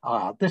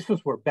 This was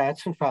where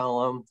Batts and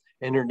Fallam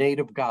and their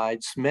native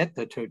guides met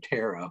the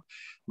Totero.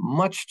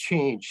 Much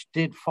change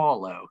did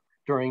follow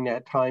during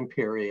that time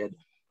period.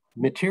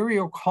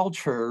 Material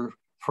culture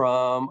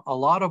from a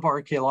lot of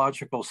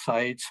archaeological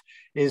sites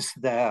is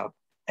the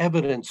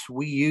evidence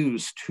we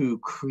use to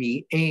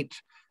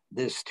create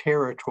this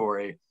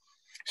territory.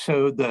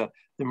 So the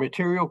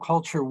material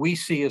culture we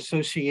see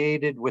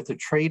associated with the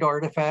trade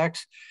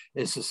artifacts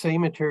is the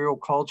same material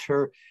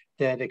culture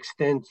that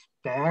extends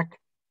back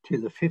to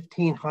the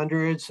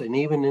 1500s and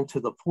even into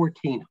the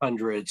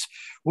 1400s,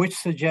 which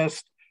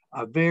suggests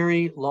a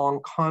very long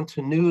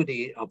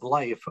continuity of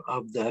life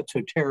of the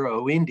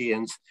Totero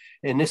Indians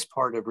in this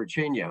part of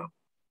Virginia.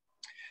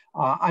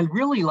 I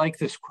really like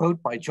this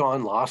quote by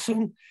John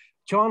Lawson.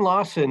 John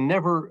Lawson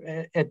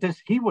never,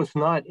 he was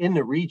not in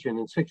the region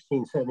in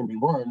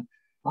 1671.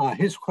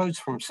 His quote's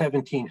from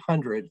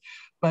 1700,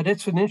 but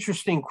it's an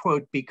interesting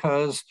quote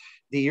because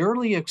the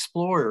early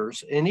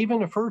explorers and even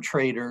the fur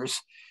traders,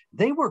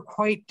 they were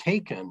quite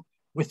taken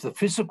with the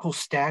physical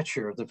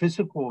stature, the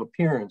physical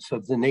appearance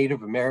of the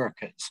Native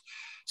Americans.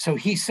 So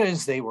he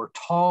says they were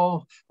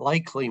tall,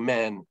 likely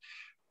men,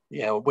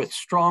 with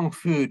strong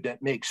food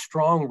that makes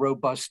strong,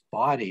 robust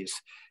bodies.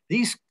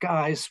 These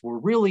guys were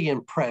really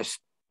impressed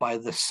by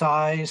the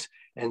size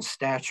and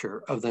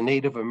stature of the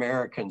Native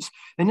Americans.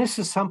 And this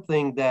is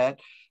something that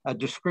a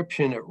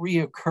description that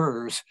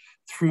reoccurs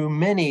through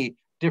many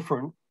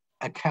different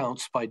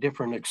accounts by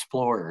different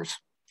explorers.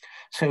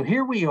 So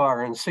here we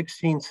are in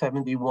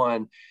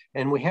 1671,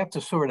 and we have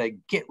to sort of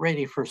get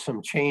ready for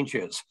some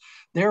changes.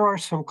 There are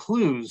some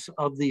clues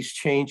of these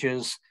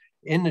changes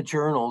in the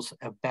journals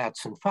of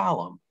Batts and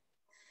Fallam.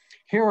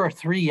 Here are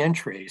 3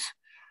 entries,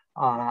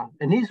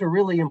 and these are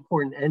really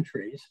important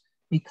entries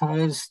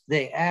because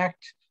they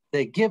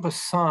give a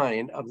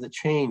sign of the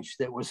change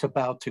that was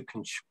about to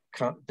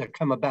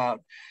come about.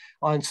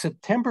 On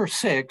September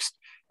 6th,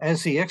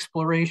 as the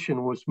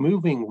exploration was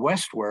moving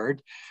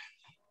westward,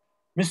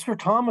 Mr.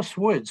 Thomas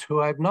Woods,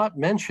 who I've not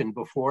mentioned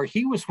before,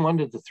 he was one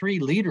of the 3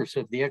 leaders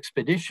of the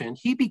expedition.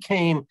 He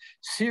became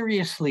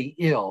seriously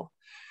ill,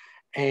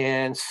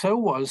 and so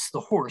was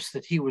the horse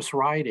that he was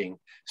riding,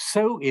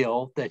 so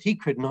ill that he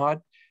could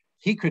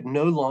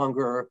no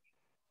longer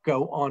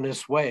go on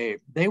his way.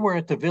 They were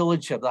at the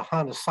village of the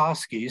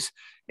Hanasaskis,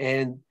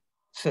 and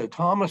so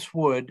Thomas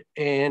Wood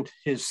and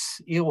his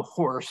ill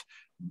horse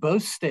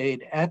both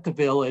stayed at the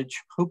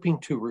village hoping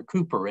to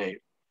recuperate.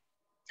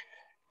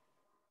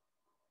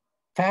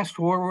 Fast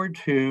forward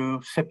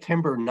to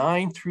September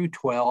 9 through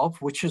 12,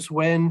 which is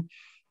when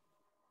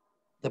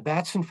the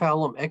Batson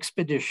Fallam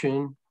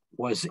expedition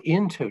was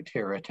in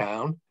Totero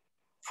town,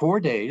 4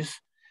 days.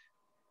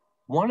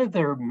 One of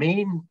their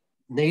main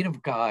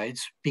native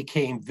guides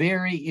became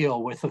very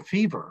ill with a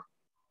fever.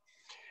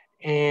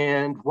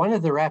 And one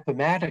of their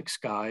Appomattox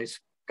guys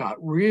got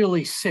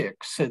really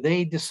sick. So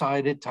they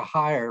decided to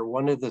hire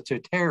one of the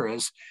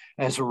Toteros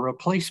as a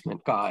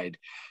replacement guide.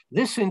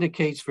 This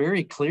indicates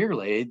very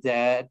clearly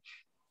that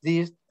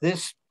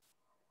this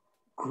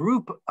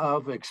group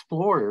of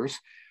explorers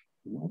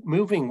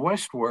moving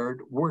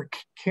westward were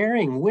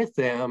carrying with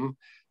them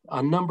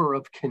a number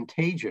of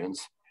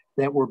contagions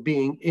that were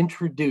being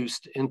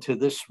introduced into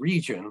this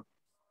region.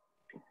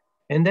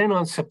 And then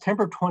on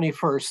September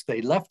 21st,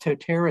 they left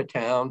Totero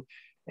town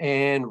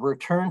and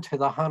returned to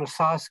the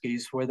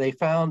Hanasaskis, where they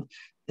found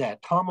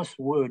that Thomas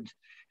Wood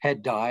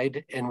had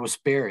died and was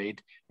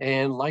buried,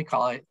 and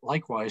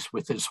likewise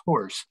with his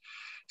horse.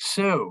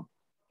 So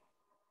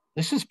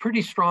this is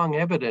pretty strong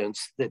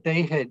evidence that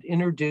they had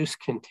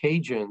introduced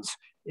contagions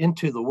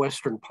into the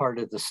western part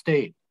of the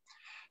state.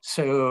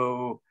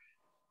 So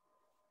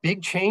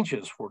big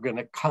changes were going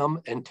to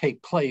come and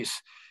take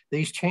place.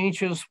 These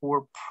changes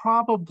were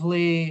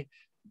probably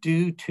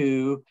due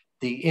to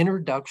the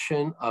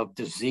introduction of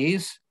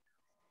disease,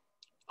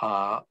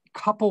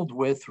 coupled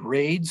with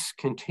raids,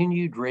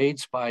 continued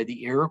raids by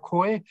the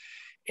Iroquois,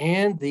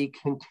 and the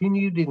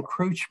continued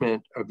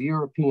encroachment of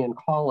European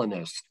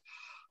colonists.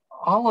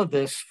 All of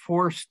this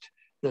forced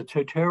the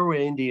Totero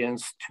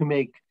Indians to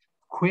make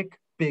quick,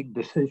 big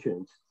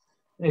decisions.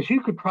 As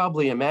you could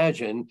probably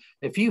imagine,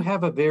 if you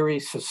have a very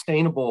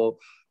sustainable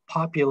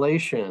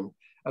population,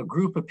 a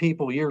group of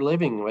people you're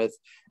living with,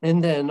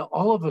 and then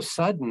all of a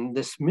sudden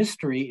this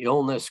mystery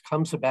illness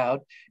comes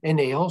about and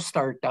they all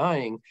start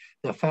dying,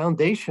 the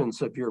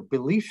foundations of your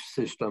belief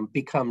system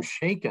become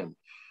shaken.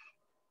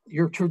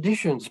 Your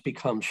traditions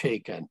become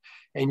shaken,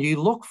 and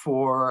you look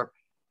for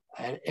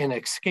an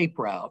escape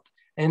route.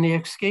 And the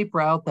escape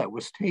route that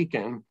was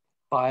taken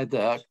by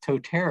the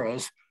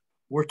Toteros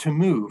were to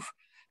move.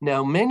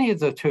 Now, many of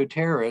the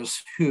Toteros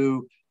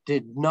who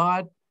did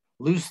not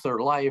lose their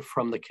life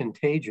from the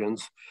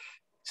contagions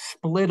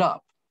split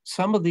up.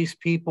 Some of these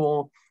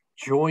people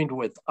joined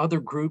with other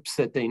groups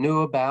that they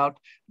knew about.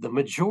 The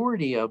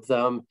majority of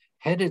them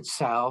headed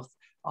south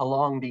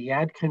along the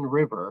Yadkin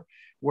River,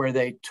 where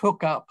they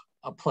took up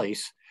a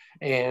place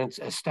and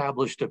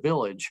established a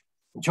village.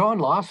 John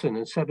Lawson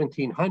in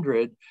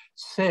 1700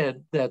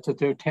 said that the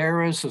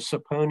Toteros, the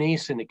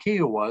Saponis, and the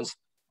Kiowas,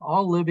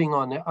 all living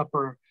on the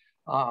upper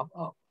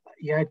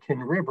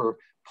Yadkin River,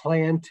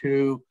 planned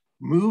to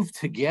move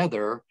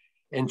together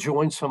and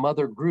join some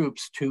other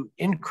groups to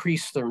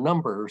increase their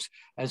numbers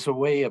as a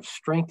way of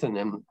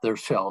strengthening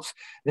themselves.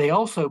 They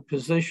also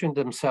positioned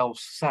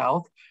themselves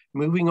south,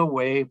 moving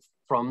away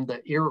from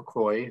the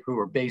Iroquois, who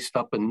were based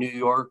up in New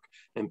York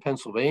and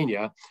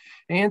Pennsylvania,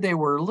 and they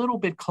were a little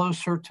bit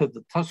closer to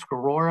the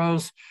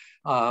Tuscaroras.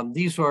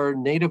 These are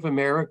Native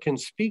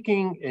Americans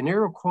speaking an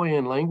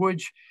Iroquoian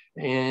language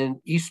in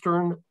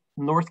eastern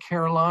North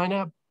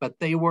Carolina, but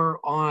they were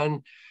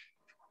on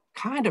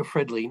kind of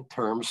friendly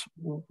terms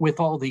with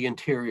all the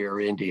interior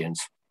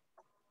Indians.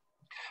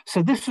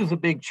 So this is a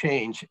big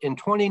change. In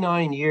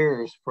 29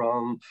 years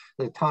from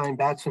the time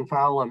Batson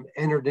Fallam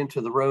entered into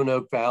the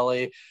Roanoke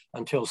Valley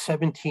until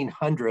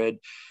 1700,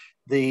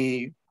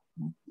 the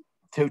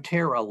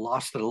Totero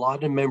lost a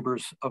lot of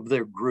members of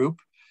their group.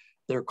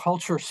 Their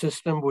culture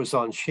system was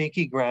on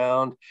shaky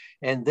ground,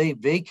 and they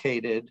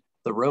vacated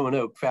the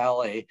Roanoke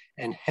Valley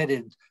and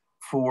headed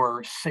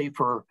for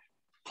safer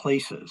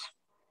places.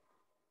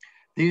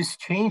 These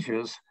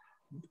changes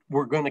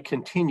were going to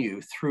continue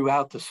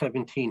throughout the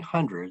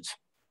 1700s.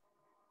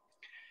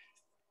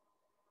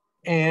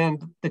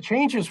 And the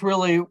changes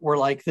really were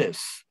like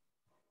this.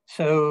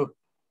 So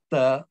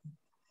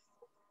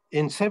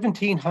in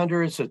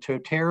 1700s, the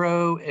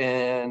Totero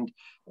and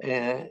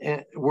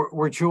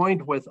were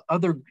joined with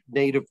other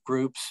native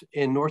groups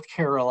in North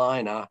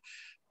Carolina,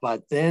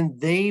 but then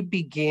they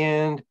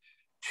began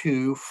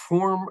to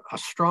form a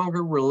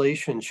stronger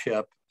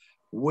relationship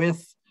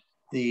with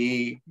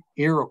the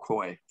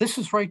Iroquois. This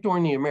is right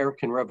during the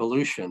American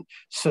Revolution.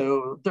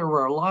 So there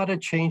were a lot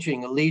of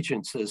changing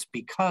allegiances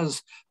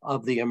because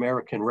of the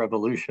American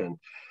Revolution.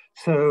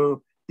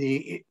 So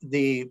the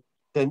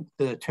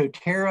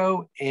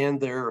Totero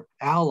and their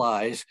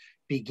allies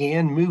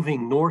began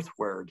moving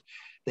northward.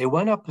 They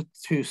went up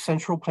to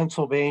central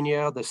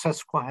Pennsylvania, the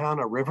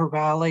Susquehanna River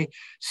Valley,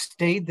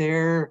 stayed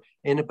there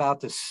in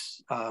about the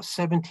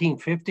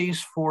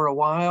 1750s for a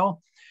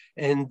while,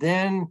 and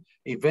then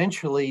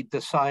eventually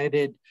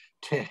decided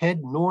to head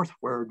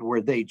northward,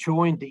 where they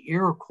joined the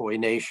Iroquois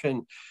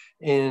nation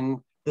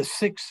in the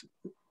 6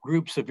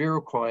 groups of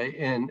Iroquois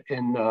in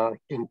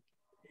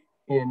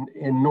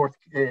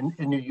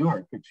New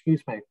York,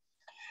 excuse me.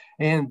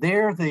 And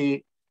there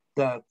the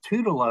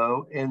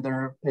Totero and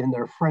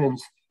their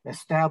friends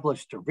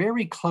established a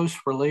very close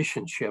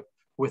relationship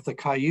with the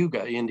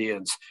Cayuga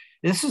Indians.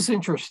 This is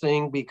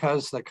interesting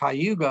because the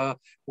Cayuga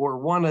were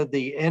one of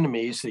the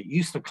enemies that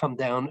used to come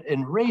down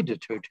and raid the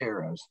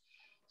Toteros.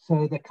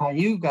 So the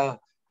Cayuga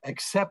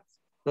accept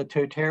the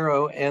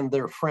Totero and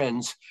their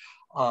friends,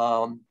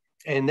 and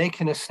they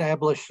can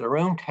establish their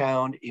own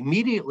town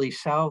immediately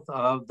south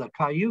of the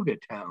Cayuga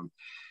town.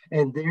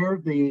 And there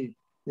the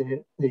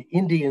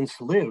Indians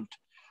lived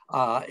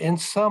in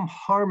some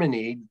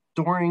harmony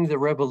during the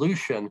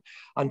Revolution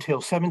until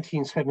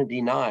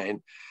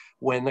 1779,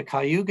 when the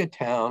Cayuga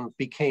town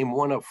became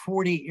one of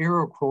 40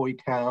 Iroquois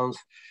towns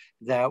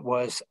that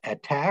was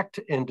attacked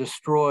and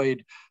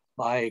destroyed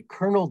by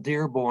Colonel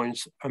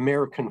Dearborn's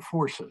American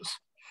forces.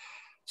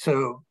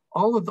 So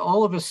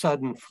all of a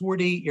sudden,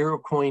 40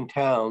 Iroquois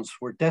towns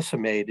were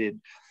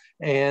decimated,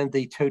 and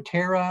the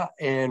Totera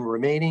and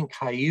remaining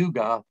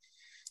Cayuga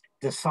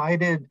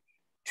decided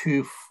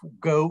to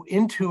go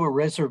into a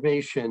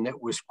reservation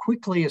that was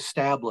quickly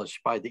established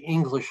by the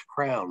English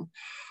crown.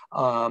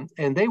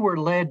 And they were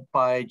led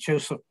by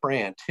Joseph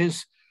Brant.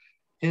 His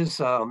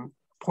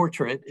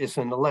portrait is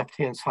on the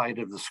left-hand side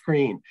of the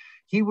screen.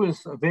 He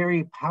was a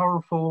very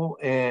powerful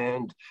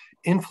and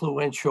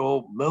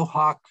influential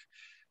Mohawk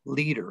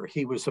leader.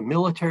 He was a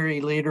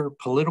military leader,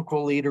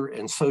 political leader,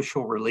 and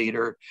social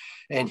leader.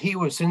 And he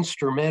was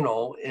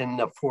instrumental in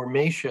the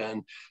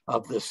formation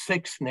of the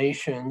Six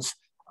Nations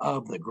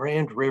of the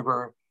Grand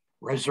River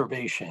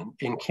Reservation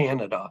in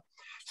Canada.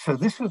 So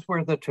this is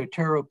where the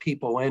Totero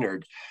people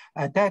entered.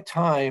 At that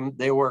time,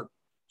 there were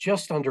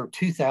just under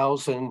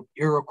 2,000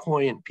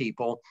 Iroquois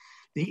people.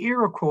 The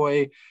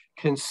Iroquois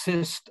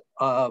consist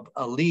of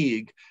a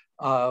league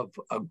of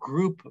a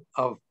group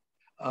of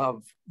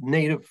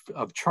native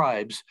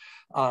tribes,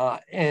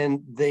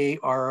 and they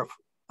are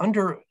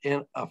under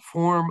a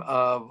form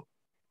of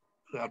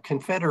a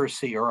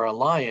confederacy or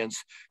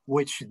alliance,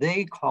 which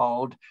they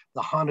called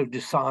the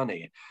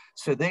Haudenosaunee.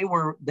 So they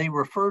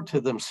referred to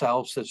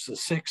themselves as the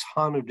six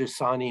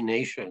Haudenosaunee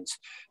nations.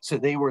 So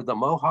they were the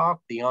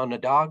Mohawk, the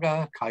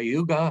Onondaga,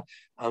 Cayuga,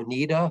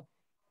 Oneida,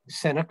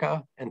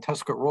 Seneca, and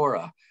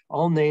Tuscarora,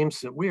 all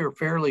names that we are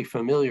fairly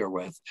familiar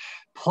with.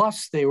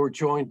 Plus, they were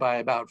joined by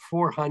about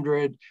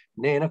 400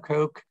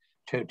 Nanacoke,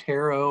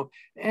 Totero,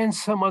 and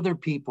some other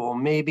people,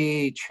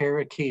 maybe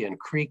Cherokee and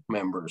Creek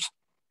members.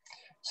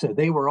 So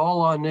they were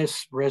all on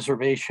this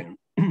reservation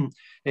in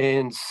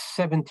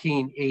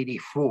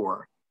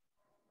 1784.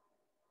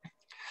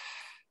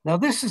 Now,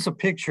 this is a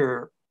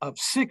picture of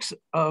 6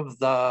 of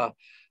the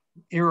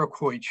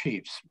Iroquois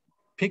chiefs.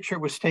 Picture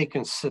was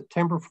taken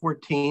September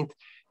 14th,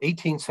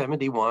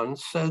 1871.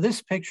 So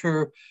this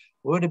picture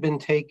would have been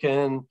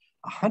taken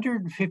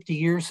 150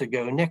 years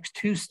ago next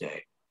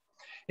Tuesday.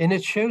 And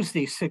it shows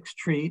these six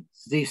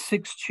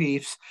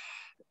chiefs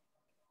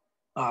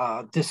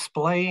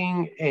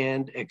displaying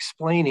and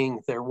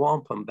explaining their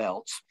wampum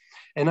belts.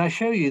 And I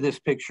show you this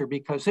picture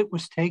because it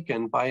was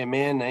taken by a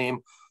man named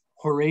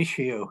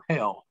Horatio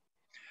Hell.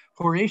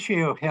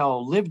 Horatio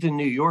Hell lived in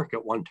New York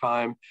at one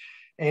time,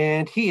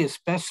 and he is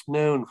best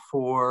known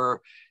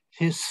for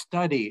his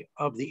study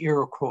of the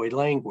Iroquois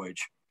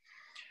language.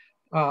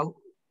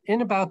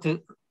 In about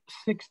the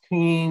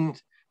 1660s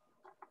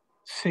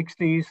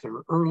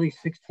or early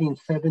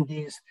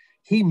 1670s,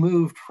 he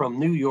moved from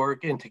New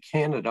York into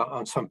Canada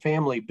on some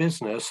family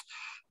business.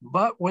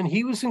 But when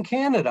he was in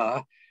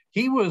Canada,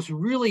 he was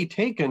really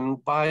taken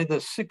by the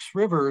Six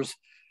Rivers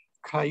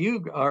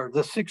Cayuga, or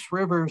the Six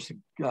Rivers,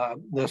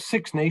 the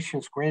Six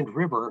Nations Grand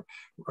River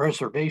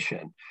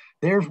Reservation.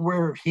 There's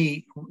where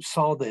he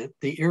saw the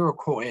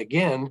Iroquois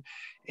again,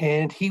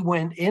 and he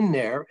went in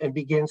there and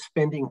began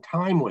spending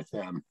time with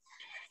them.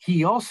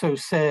 He also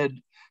said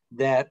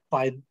that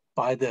by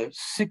the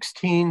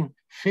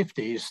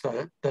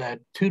 1650s, the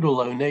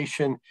Totero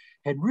Nation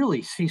had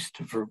really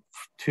ceased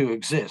to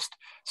exist.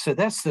 So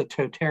that's the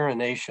Totero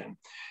Nation.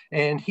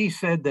 And he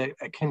said that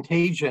a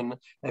contagion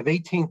of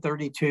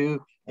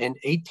 1832 and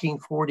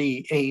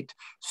 1848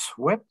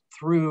 swept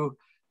through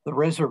the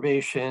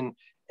reservation,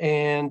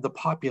 and the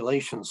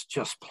populations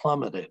just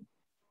plummeted.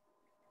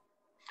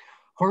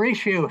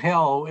 Horatio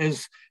Hell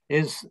is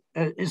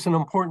an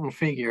important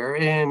figure,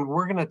 and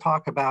we're going to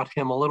talk about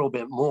him a little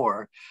bit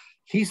more.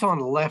 He's on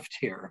the left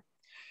here,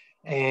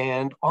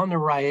 and on the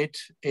right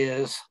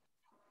is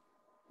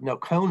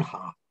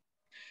Noconha.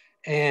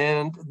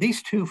 And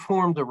these two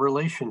formed a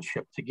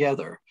relationship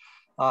together.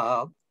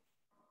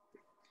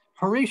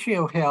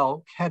 Horatio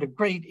Hell had a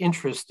great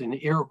interest in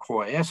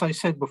Iroquois. As I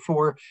said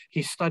before,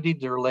 he studied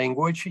their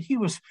language. He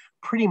was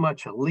pretty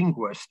much a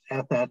linguist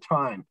at that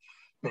time.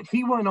 But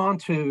he went on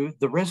to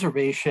the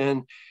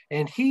reservation,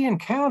 and he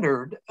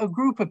encountered a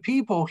group of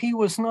people he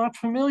was not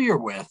familiar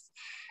with.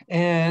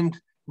 And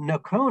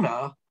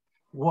Noconha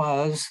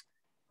was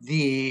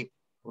the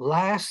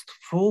last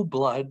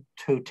full-blood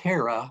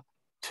Totera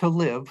to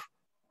live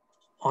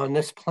on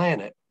this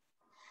planet.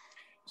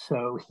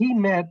 So he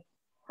met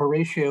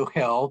Horatio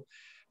Hell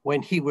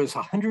when he was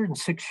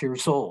 106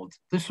 years old.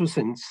 This was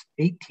in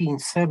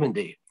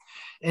 1870.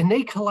 And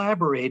they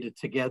collaborated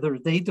together.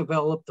 They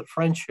developed the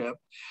friendship.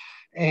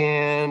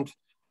 And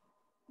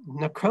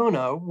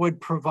Noconha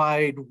would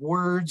provide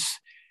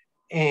words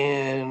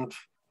and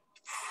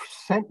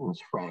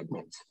sentence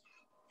fragments.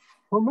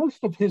 For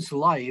most of his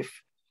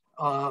life,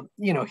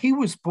 he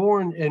was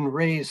born and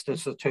raised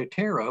as a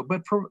Totero,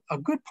 but for a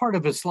good part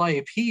of his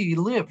life, he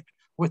lived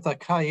with a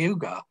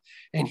Cayuga,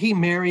 and he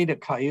married a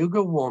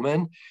Cayuga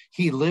woman.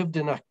 He lived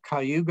in a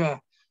Cayuga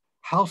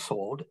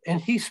household, and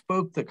he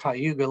spoke the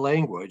Cayuga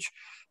language.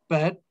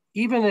 But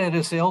even at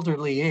his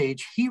elderly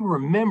age, he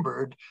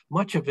remembered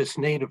much of his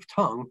native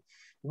tongue,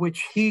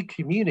 which he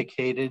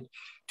communicated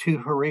to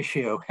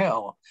Horatio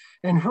Hell.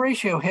 And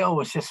Horatio Hell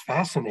was just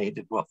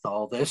fascinated with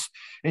all this,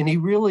 and he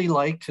really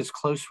liked his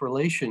close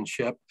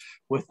relationship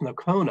with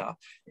Nakona.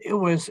 It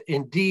was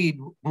indeed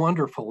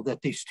wonderful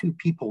that these two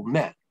people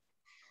met.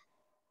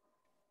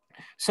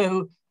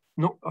 So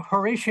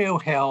Horatio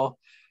Hell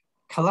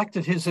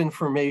collected his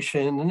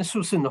information, and this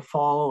was in the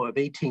fall of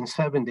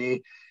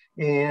 1870.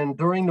 And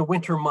during the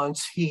winter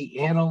months, he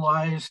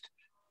analyzed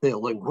the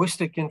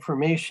linguistic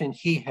information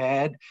he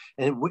had,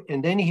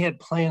 and then he had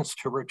plans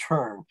to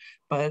return.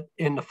 But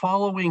in the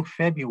following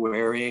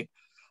February,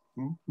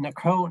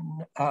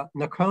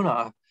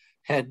 Nakona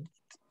had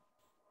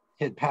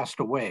passed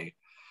away.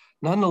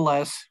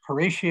 Nonetheless,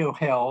 Horatio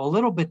Hell, a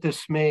little bit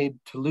dismayed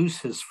to lose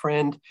his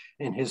friend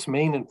and his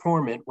main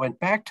informant, went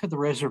back to the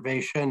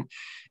reservation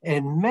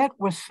and met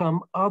with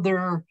some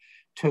other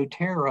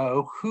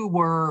Totero who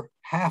were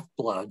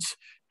half-bloods.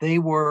 They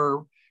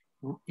were,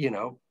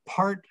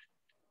 part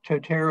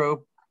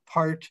Totero,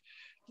 part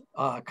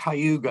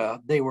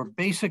Cayuga. They were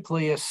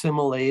basically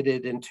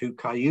assimilated into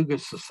Cayuga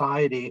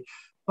society,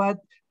 but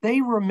they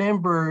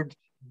remembered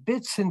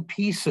bits and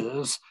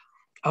pieces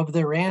of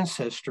their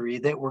ancestry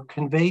that were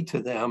conveyed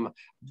to them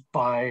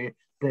by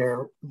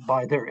their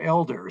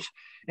elders,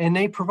 and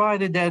they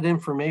provided that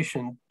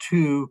information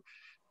to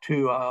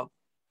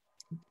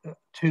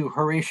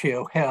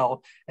Horatio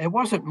Hell. It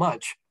wasn't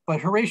much,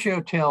 but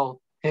Horatio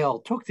Hell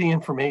took the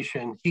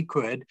information he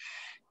could,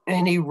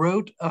 and he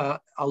wrote a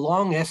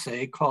long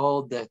essay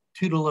called The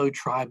Totero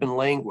Tribe and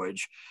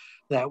Language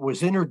that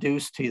was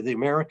introduced to the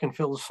American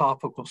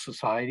Philosophical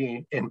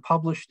Society and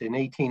published in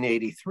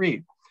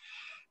 1883.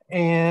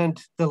 And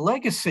the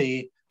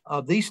legacy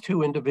of these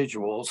two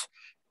individuals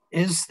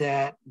is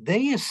that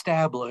they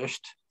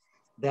established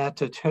that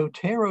the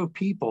Totero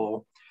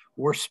people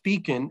were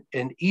speaking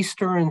an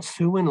Eastern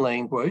Siouan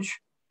language,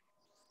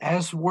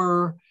 as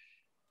were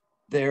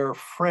their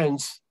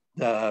friends,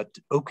 the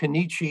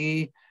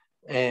Occaneechi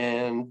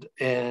and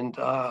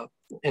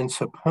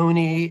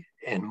Saponi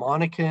and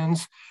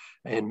Monacans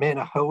and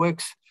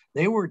Manahoics.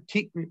 They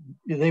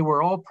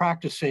were all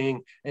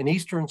practicing an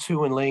Eastern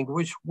Siouan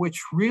language, which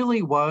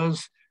really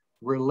was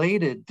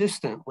related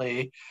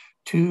distantly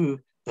to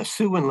the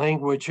Siouan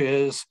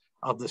languages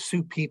of the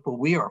Sioux people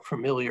we are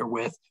familiar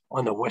with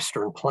on the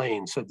Western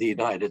Plains of the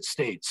United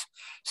States,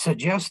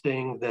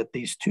 suggesting that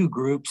these two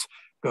groups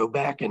go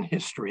back in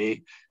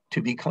history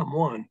to become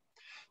one.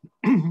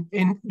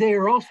 And they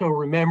are also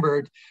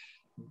remembered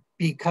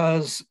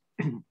because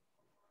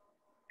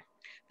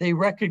they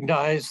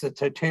recognized the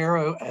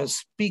Totero as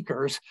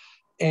speakers,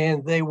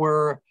 and they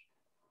were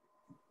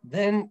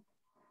then,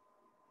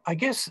 I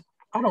guess,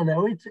 I don't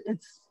know, it's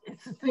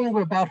a thing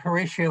about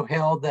Horatio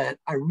Hell that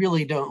I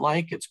really don't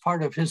like. It's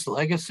part of his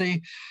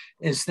legacy,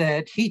 is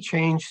that he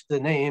changed the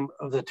name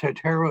of the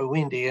Totero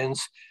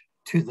Indians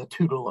to the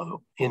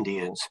Totero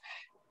Indians.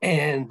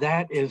 And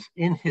that is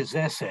in his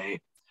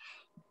essay.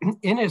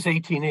 In his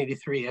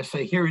 1883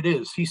 essay, here it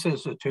is. He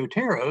says, the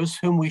Toteros,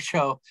 whom we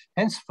shall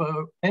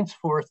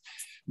henceforth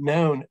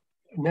know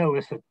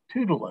as the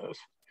Totelos.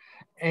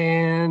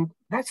 And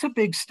that's a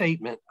big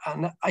statement.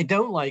 And I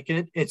don't like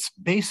it. It's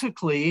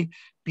basically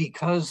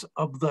because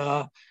of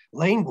the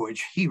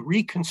language he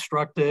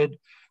reconstructed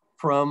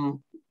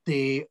from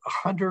the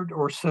 100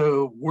 or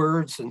so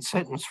words and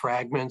sentence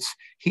fragments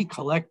he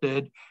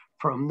collected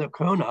from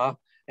Nakona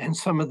and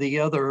some of the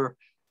other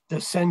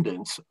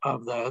descendants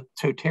of the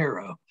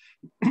Totero.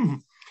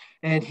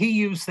 And he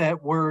used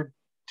that word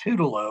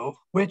Totelo,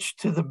 which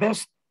to the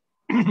best,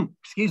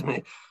 excuse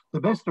me, the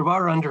best of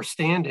our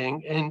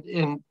understanding,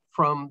 and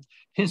from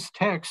his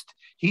text,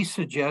 he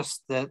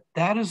suggests that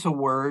that is a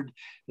word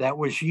that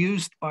was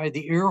used by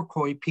the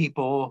Iroquois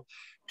people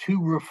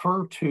to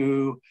refer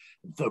to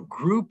the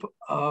group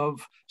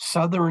of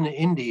Southern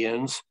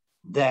Indians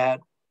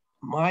that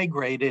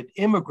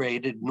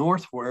immigrated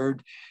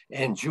northward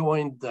and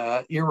joined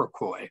the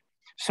Iroquois.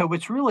 So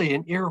it's really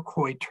an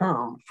Iroquois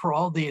term for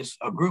all these,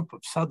 a group of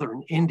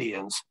Southern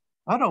Indians.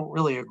 I don't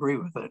really agree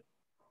with it.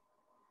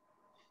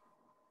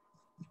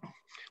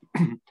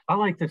 I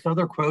like this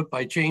other quote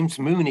by James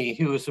Mooney,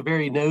 who is a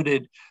very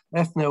noted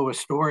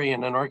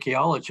ethnohistorian and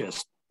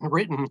archaeologist,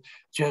 written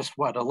just,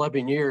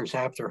 11 years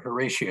after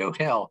Horatio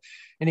Hell.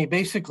 And he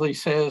basically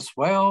says,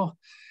 well,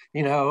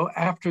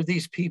 after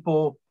these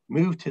people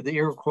moved to the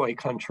Iroquois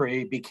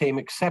country, became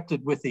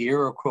accepted with the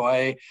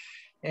Iroquois,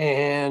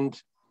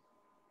 and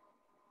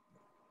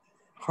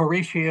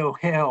Horatio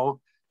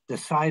Hell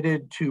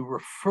decided to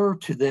refer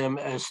to them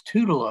as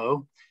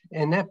Totelo,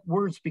 and that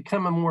word's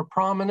becoming more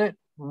prominent.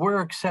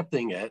 we're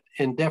accepting it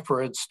in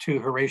deference to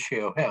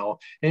Horatio Hale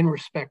in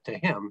respect to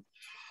him.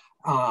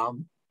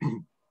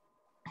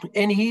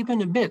 And he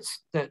even admits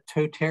that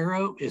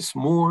Totero is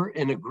more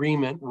in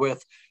agreement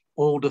with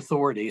old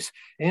authorities.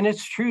 And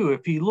it's true,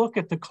 if you look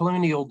at the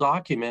colonial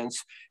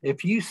documents,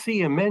 if you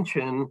see a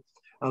mention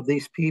of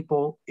these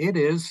people,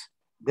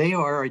 they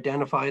are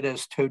identified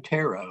as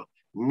Totero,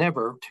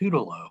 never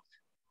Tutelo.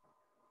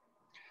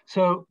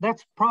 So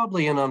that's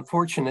probably an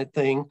unfortunate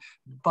thing,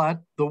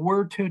 but the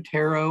word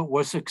Totero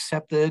was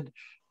accepted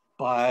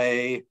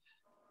by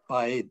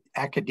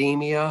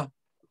academia,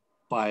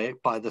 by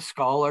the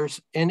scholars,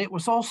 and it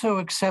was also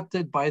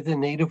accepted by the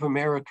Native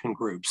American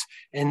groups,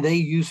 and they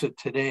use it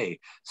today.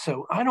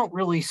 So I don't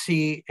really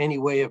see any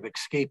way of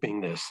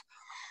escaping this.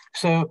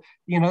 So,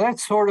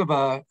 that's sort of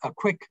a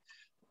quick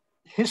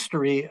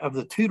history of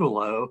the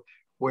Tutelo,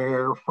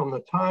 where from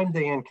the time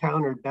they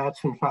encountered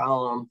bats and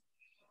Fallam,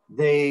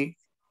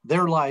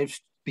 their lives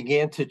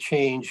began to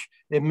change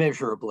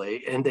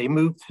immeasurably, and they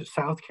moved to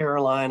South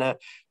Carolina,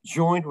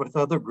 joined with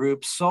other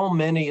groups, saw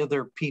many of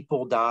their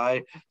people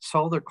die,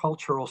 saw their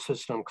cultural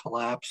system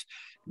collapse.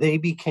 They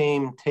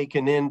became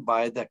taken in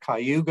by the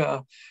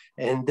Cayuga,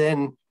 and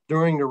then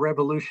during the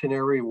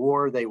Revolutionary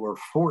War, they were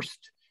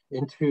forced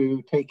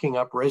into taking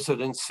up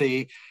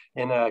residency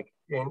in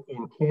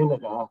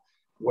Canada,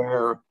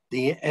 where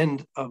the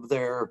end of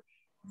their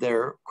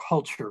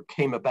culture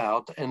came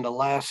about, and the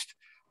last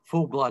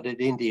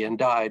full-blooded Indian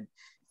died.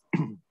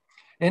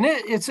 And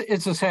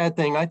it's a sad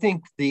thing. I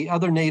think the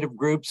other Native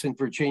groups in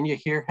Virginia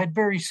here had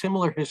very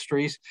similar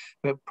histories,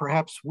 but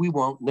perhaps we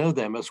won't know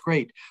them as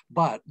great.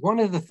 But one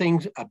of the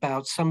things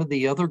about some of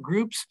the other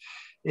groups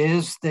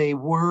is they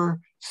were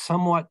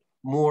somewhat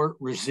more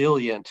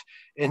resilient.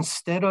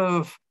 Instead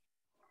of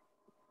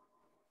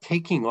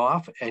taking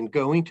off and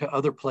going to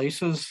other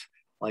places,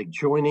 like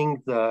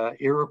joining the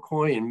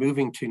Iroquois and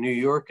moving to New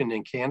York and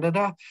in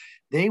Canada,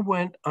 they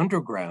went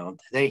underground.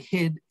 They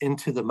hid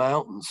into the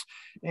mountains.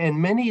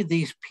 And many of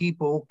these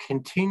people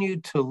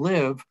continued to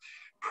live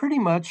pretty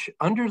much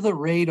under the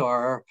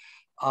radar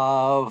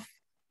of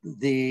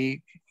the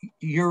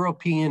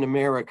European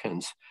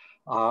Americans.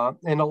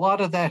 And a lot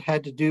of that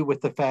had to do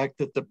with the fact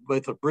that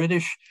both the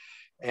British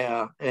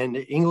and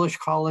the English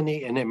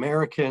colony and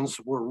Americans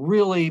were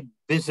really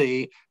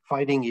busy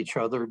fighting each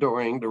other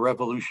during the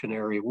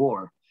Revolutionary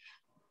War.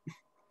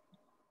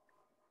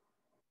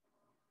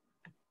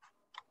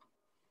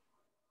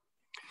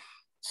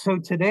 So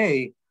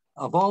today,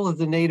 of all of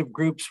the Native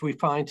groups we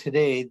find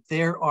today,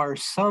 there are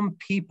some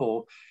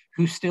people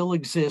who still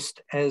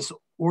exist as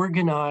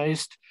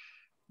organized,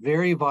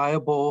 very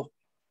viable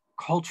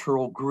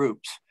cultural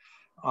groups.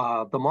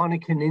 The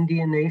Monacan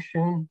Indian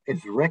Nation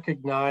is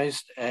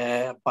recognized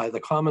by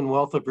the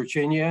Commonwealth of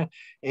Virginia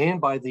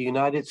and by the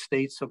United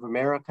States of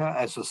America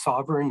as a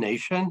sovereign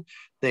nation.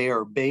 They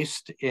are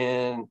based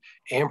in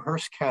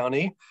Amherst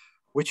County,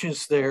 which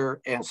is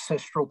their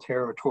ancestral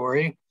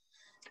territory.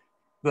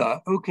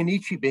 The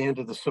Occaneechi Band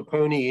of the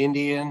Saponi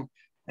Indian,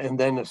 and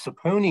then the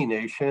Saponi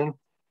Nation,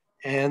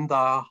 and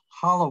the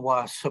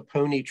Halawa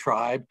Saponi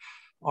tribe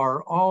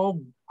are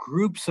all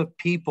groups of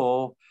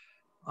people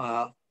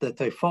that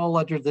they fall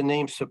under the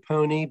name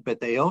Saponi,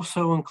 but they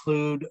also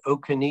include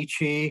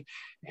Occaneechi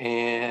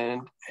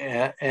and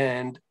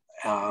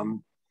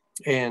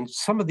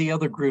some of the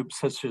other groups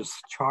such as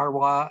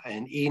Charwa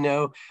and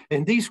Eno.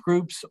 And these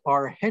groups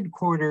are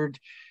headquartered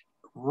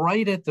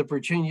right at the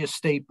Virginia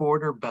state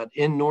border, but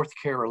in North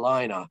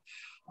Carolina.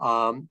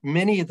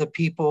 Many of the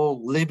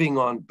people living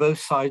on both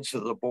sides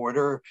of the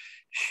border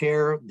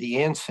share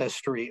the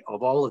ancestry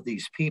of all of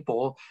these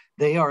people.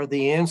 They are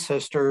the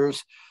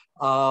ancestors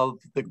of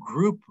the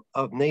group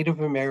of Native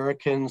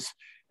Americans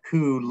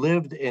who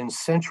lived in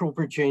central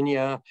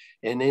Virginia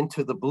and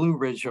into the Blue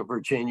Ridge of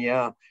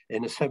Virginia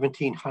in the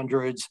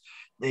 1700s.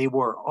 They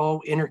were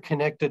all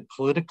interconnected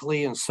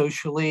politically and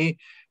socially,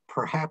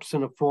 perhaps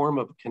in a form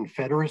of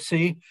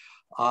confederacy.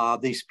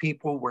 These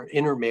people were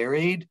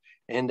intermarried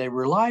and they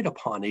relied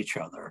upon each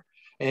other,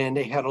 and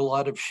they had a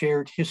lot of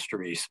shared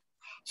histories.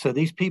 So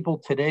these people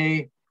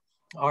today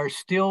are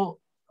still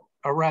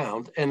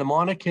around, and the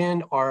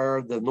Monacan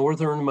are the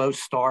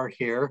northernmost star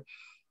here.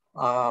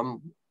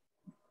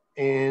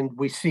 And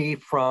we see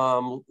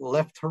from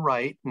left to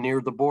right near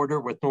the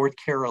border with North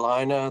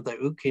Carolina, the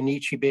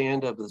Occaneechi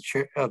Band of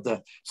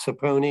the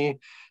Saponi,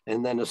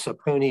 and then the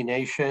Saponi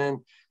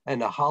Nation,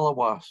 and the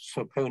Halawa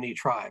Saponi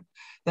tribe.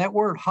 That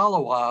word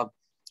Halawa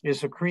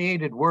is a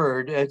created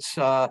word. It's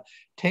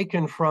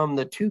taken from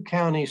the two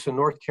counties in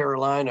North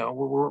Carolina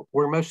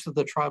where most of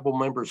the tribal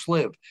members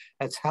live.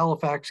 That's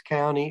Halifax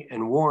County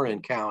and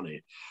Warren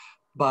County.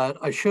 But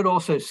I should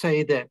also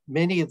say that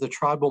many of the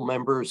tribal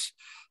members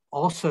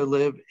also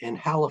live in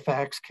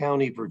Halifax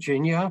County,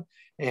 Virginia,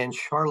 and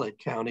Charlotte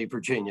County,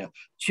 Virginia,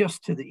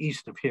 just to the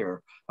east of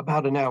here,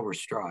 about an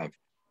hour's drive.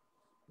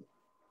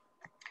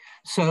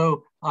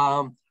 So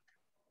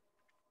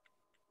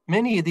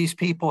many of these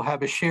people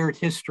have a shared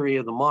history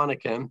of the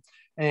Monacan,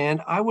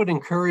 and I would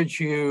encourage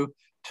you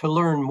to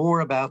learn more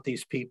about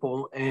these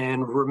people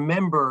and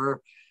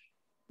remember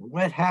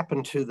what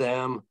happened to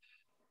them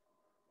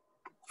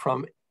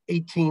from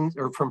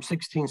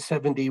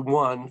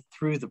 1671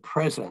 through the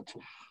present.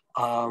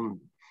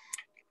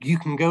 You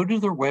can go to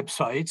their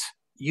websites.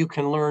 You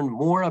can learn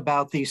more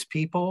about these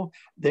people,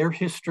 their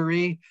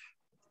history,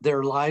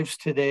 their lives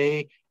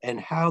today, and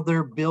how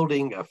they're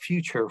building a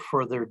future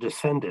for their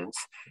descendants.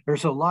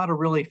 There's a lot of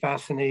really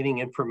fascinating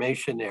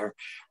information there.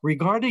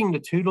 Regarding the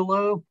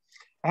Totero,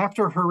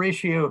 after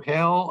Horatio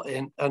Hale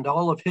and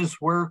all of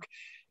his work,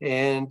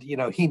 and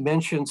he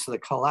mentions the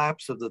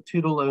collapse of the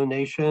Totero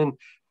nation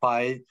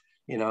by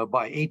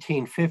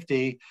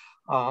 1850,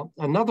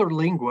 another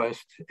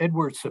linguist,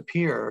 Edward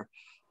Sapir,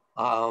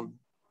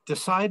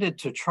 decided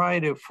to try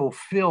to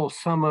fulfill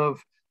some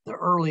of the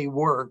early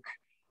work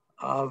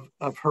of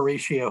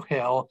Horatio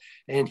Hale,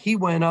 and he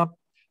went up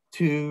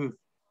to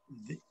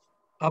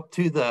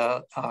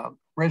the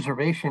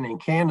reservation in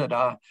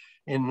Canada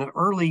in the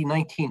early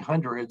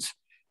 1900s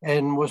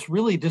and was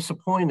really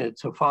disappointed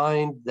to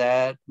find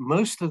that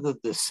most of the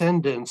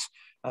descendants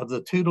of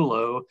the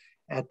Totero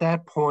at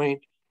that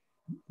point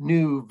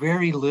knew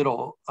very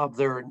little of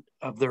their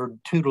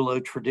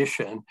Totero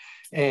tradition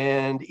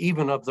and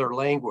even of their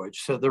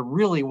language. So there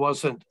really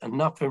wasn't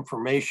enough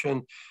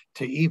information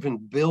to even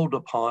build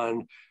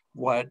upon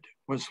what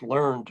was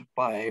learned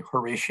by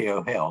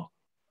Horatio Hale.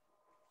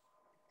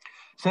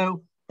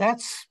 So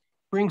that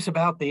brings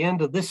about the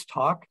end of this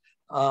talk.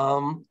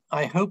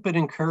 I hope it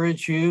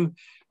encouraged you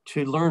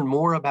to learn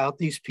more about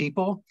these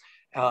people.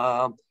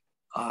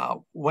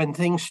 When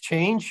things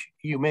change,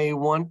 you may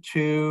want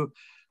to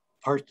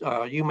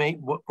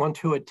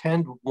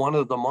attend one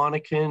of the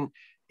Monacan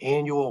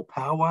annual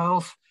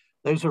powwows.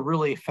 Those are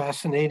really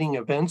fascinating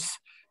events.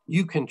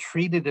 You can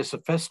treat it as a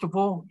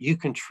festival, you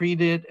can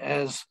treat it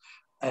as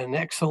an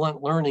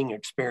excellent learning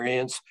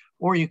experience,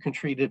 or you can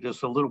treat it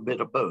as a little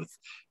bit of both.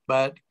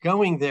 But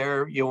going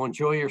there, you'll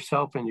enjoy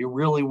yourself and you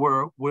really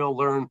will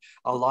learn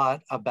a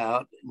lot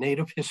about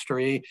Native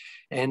history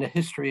and the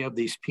history of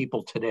these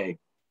people today.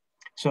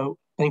 So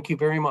thank you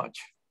very much.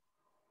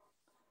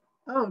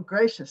 Oh,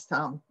 gracious,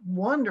 Tom.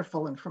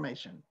 Wonderful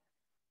information.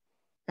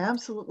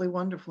 Absolutely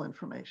wonderful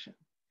information.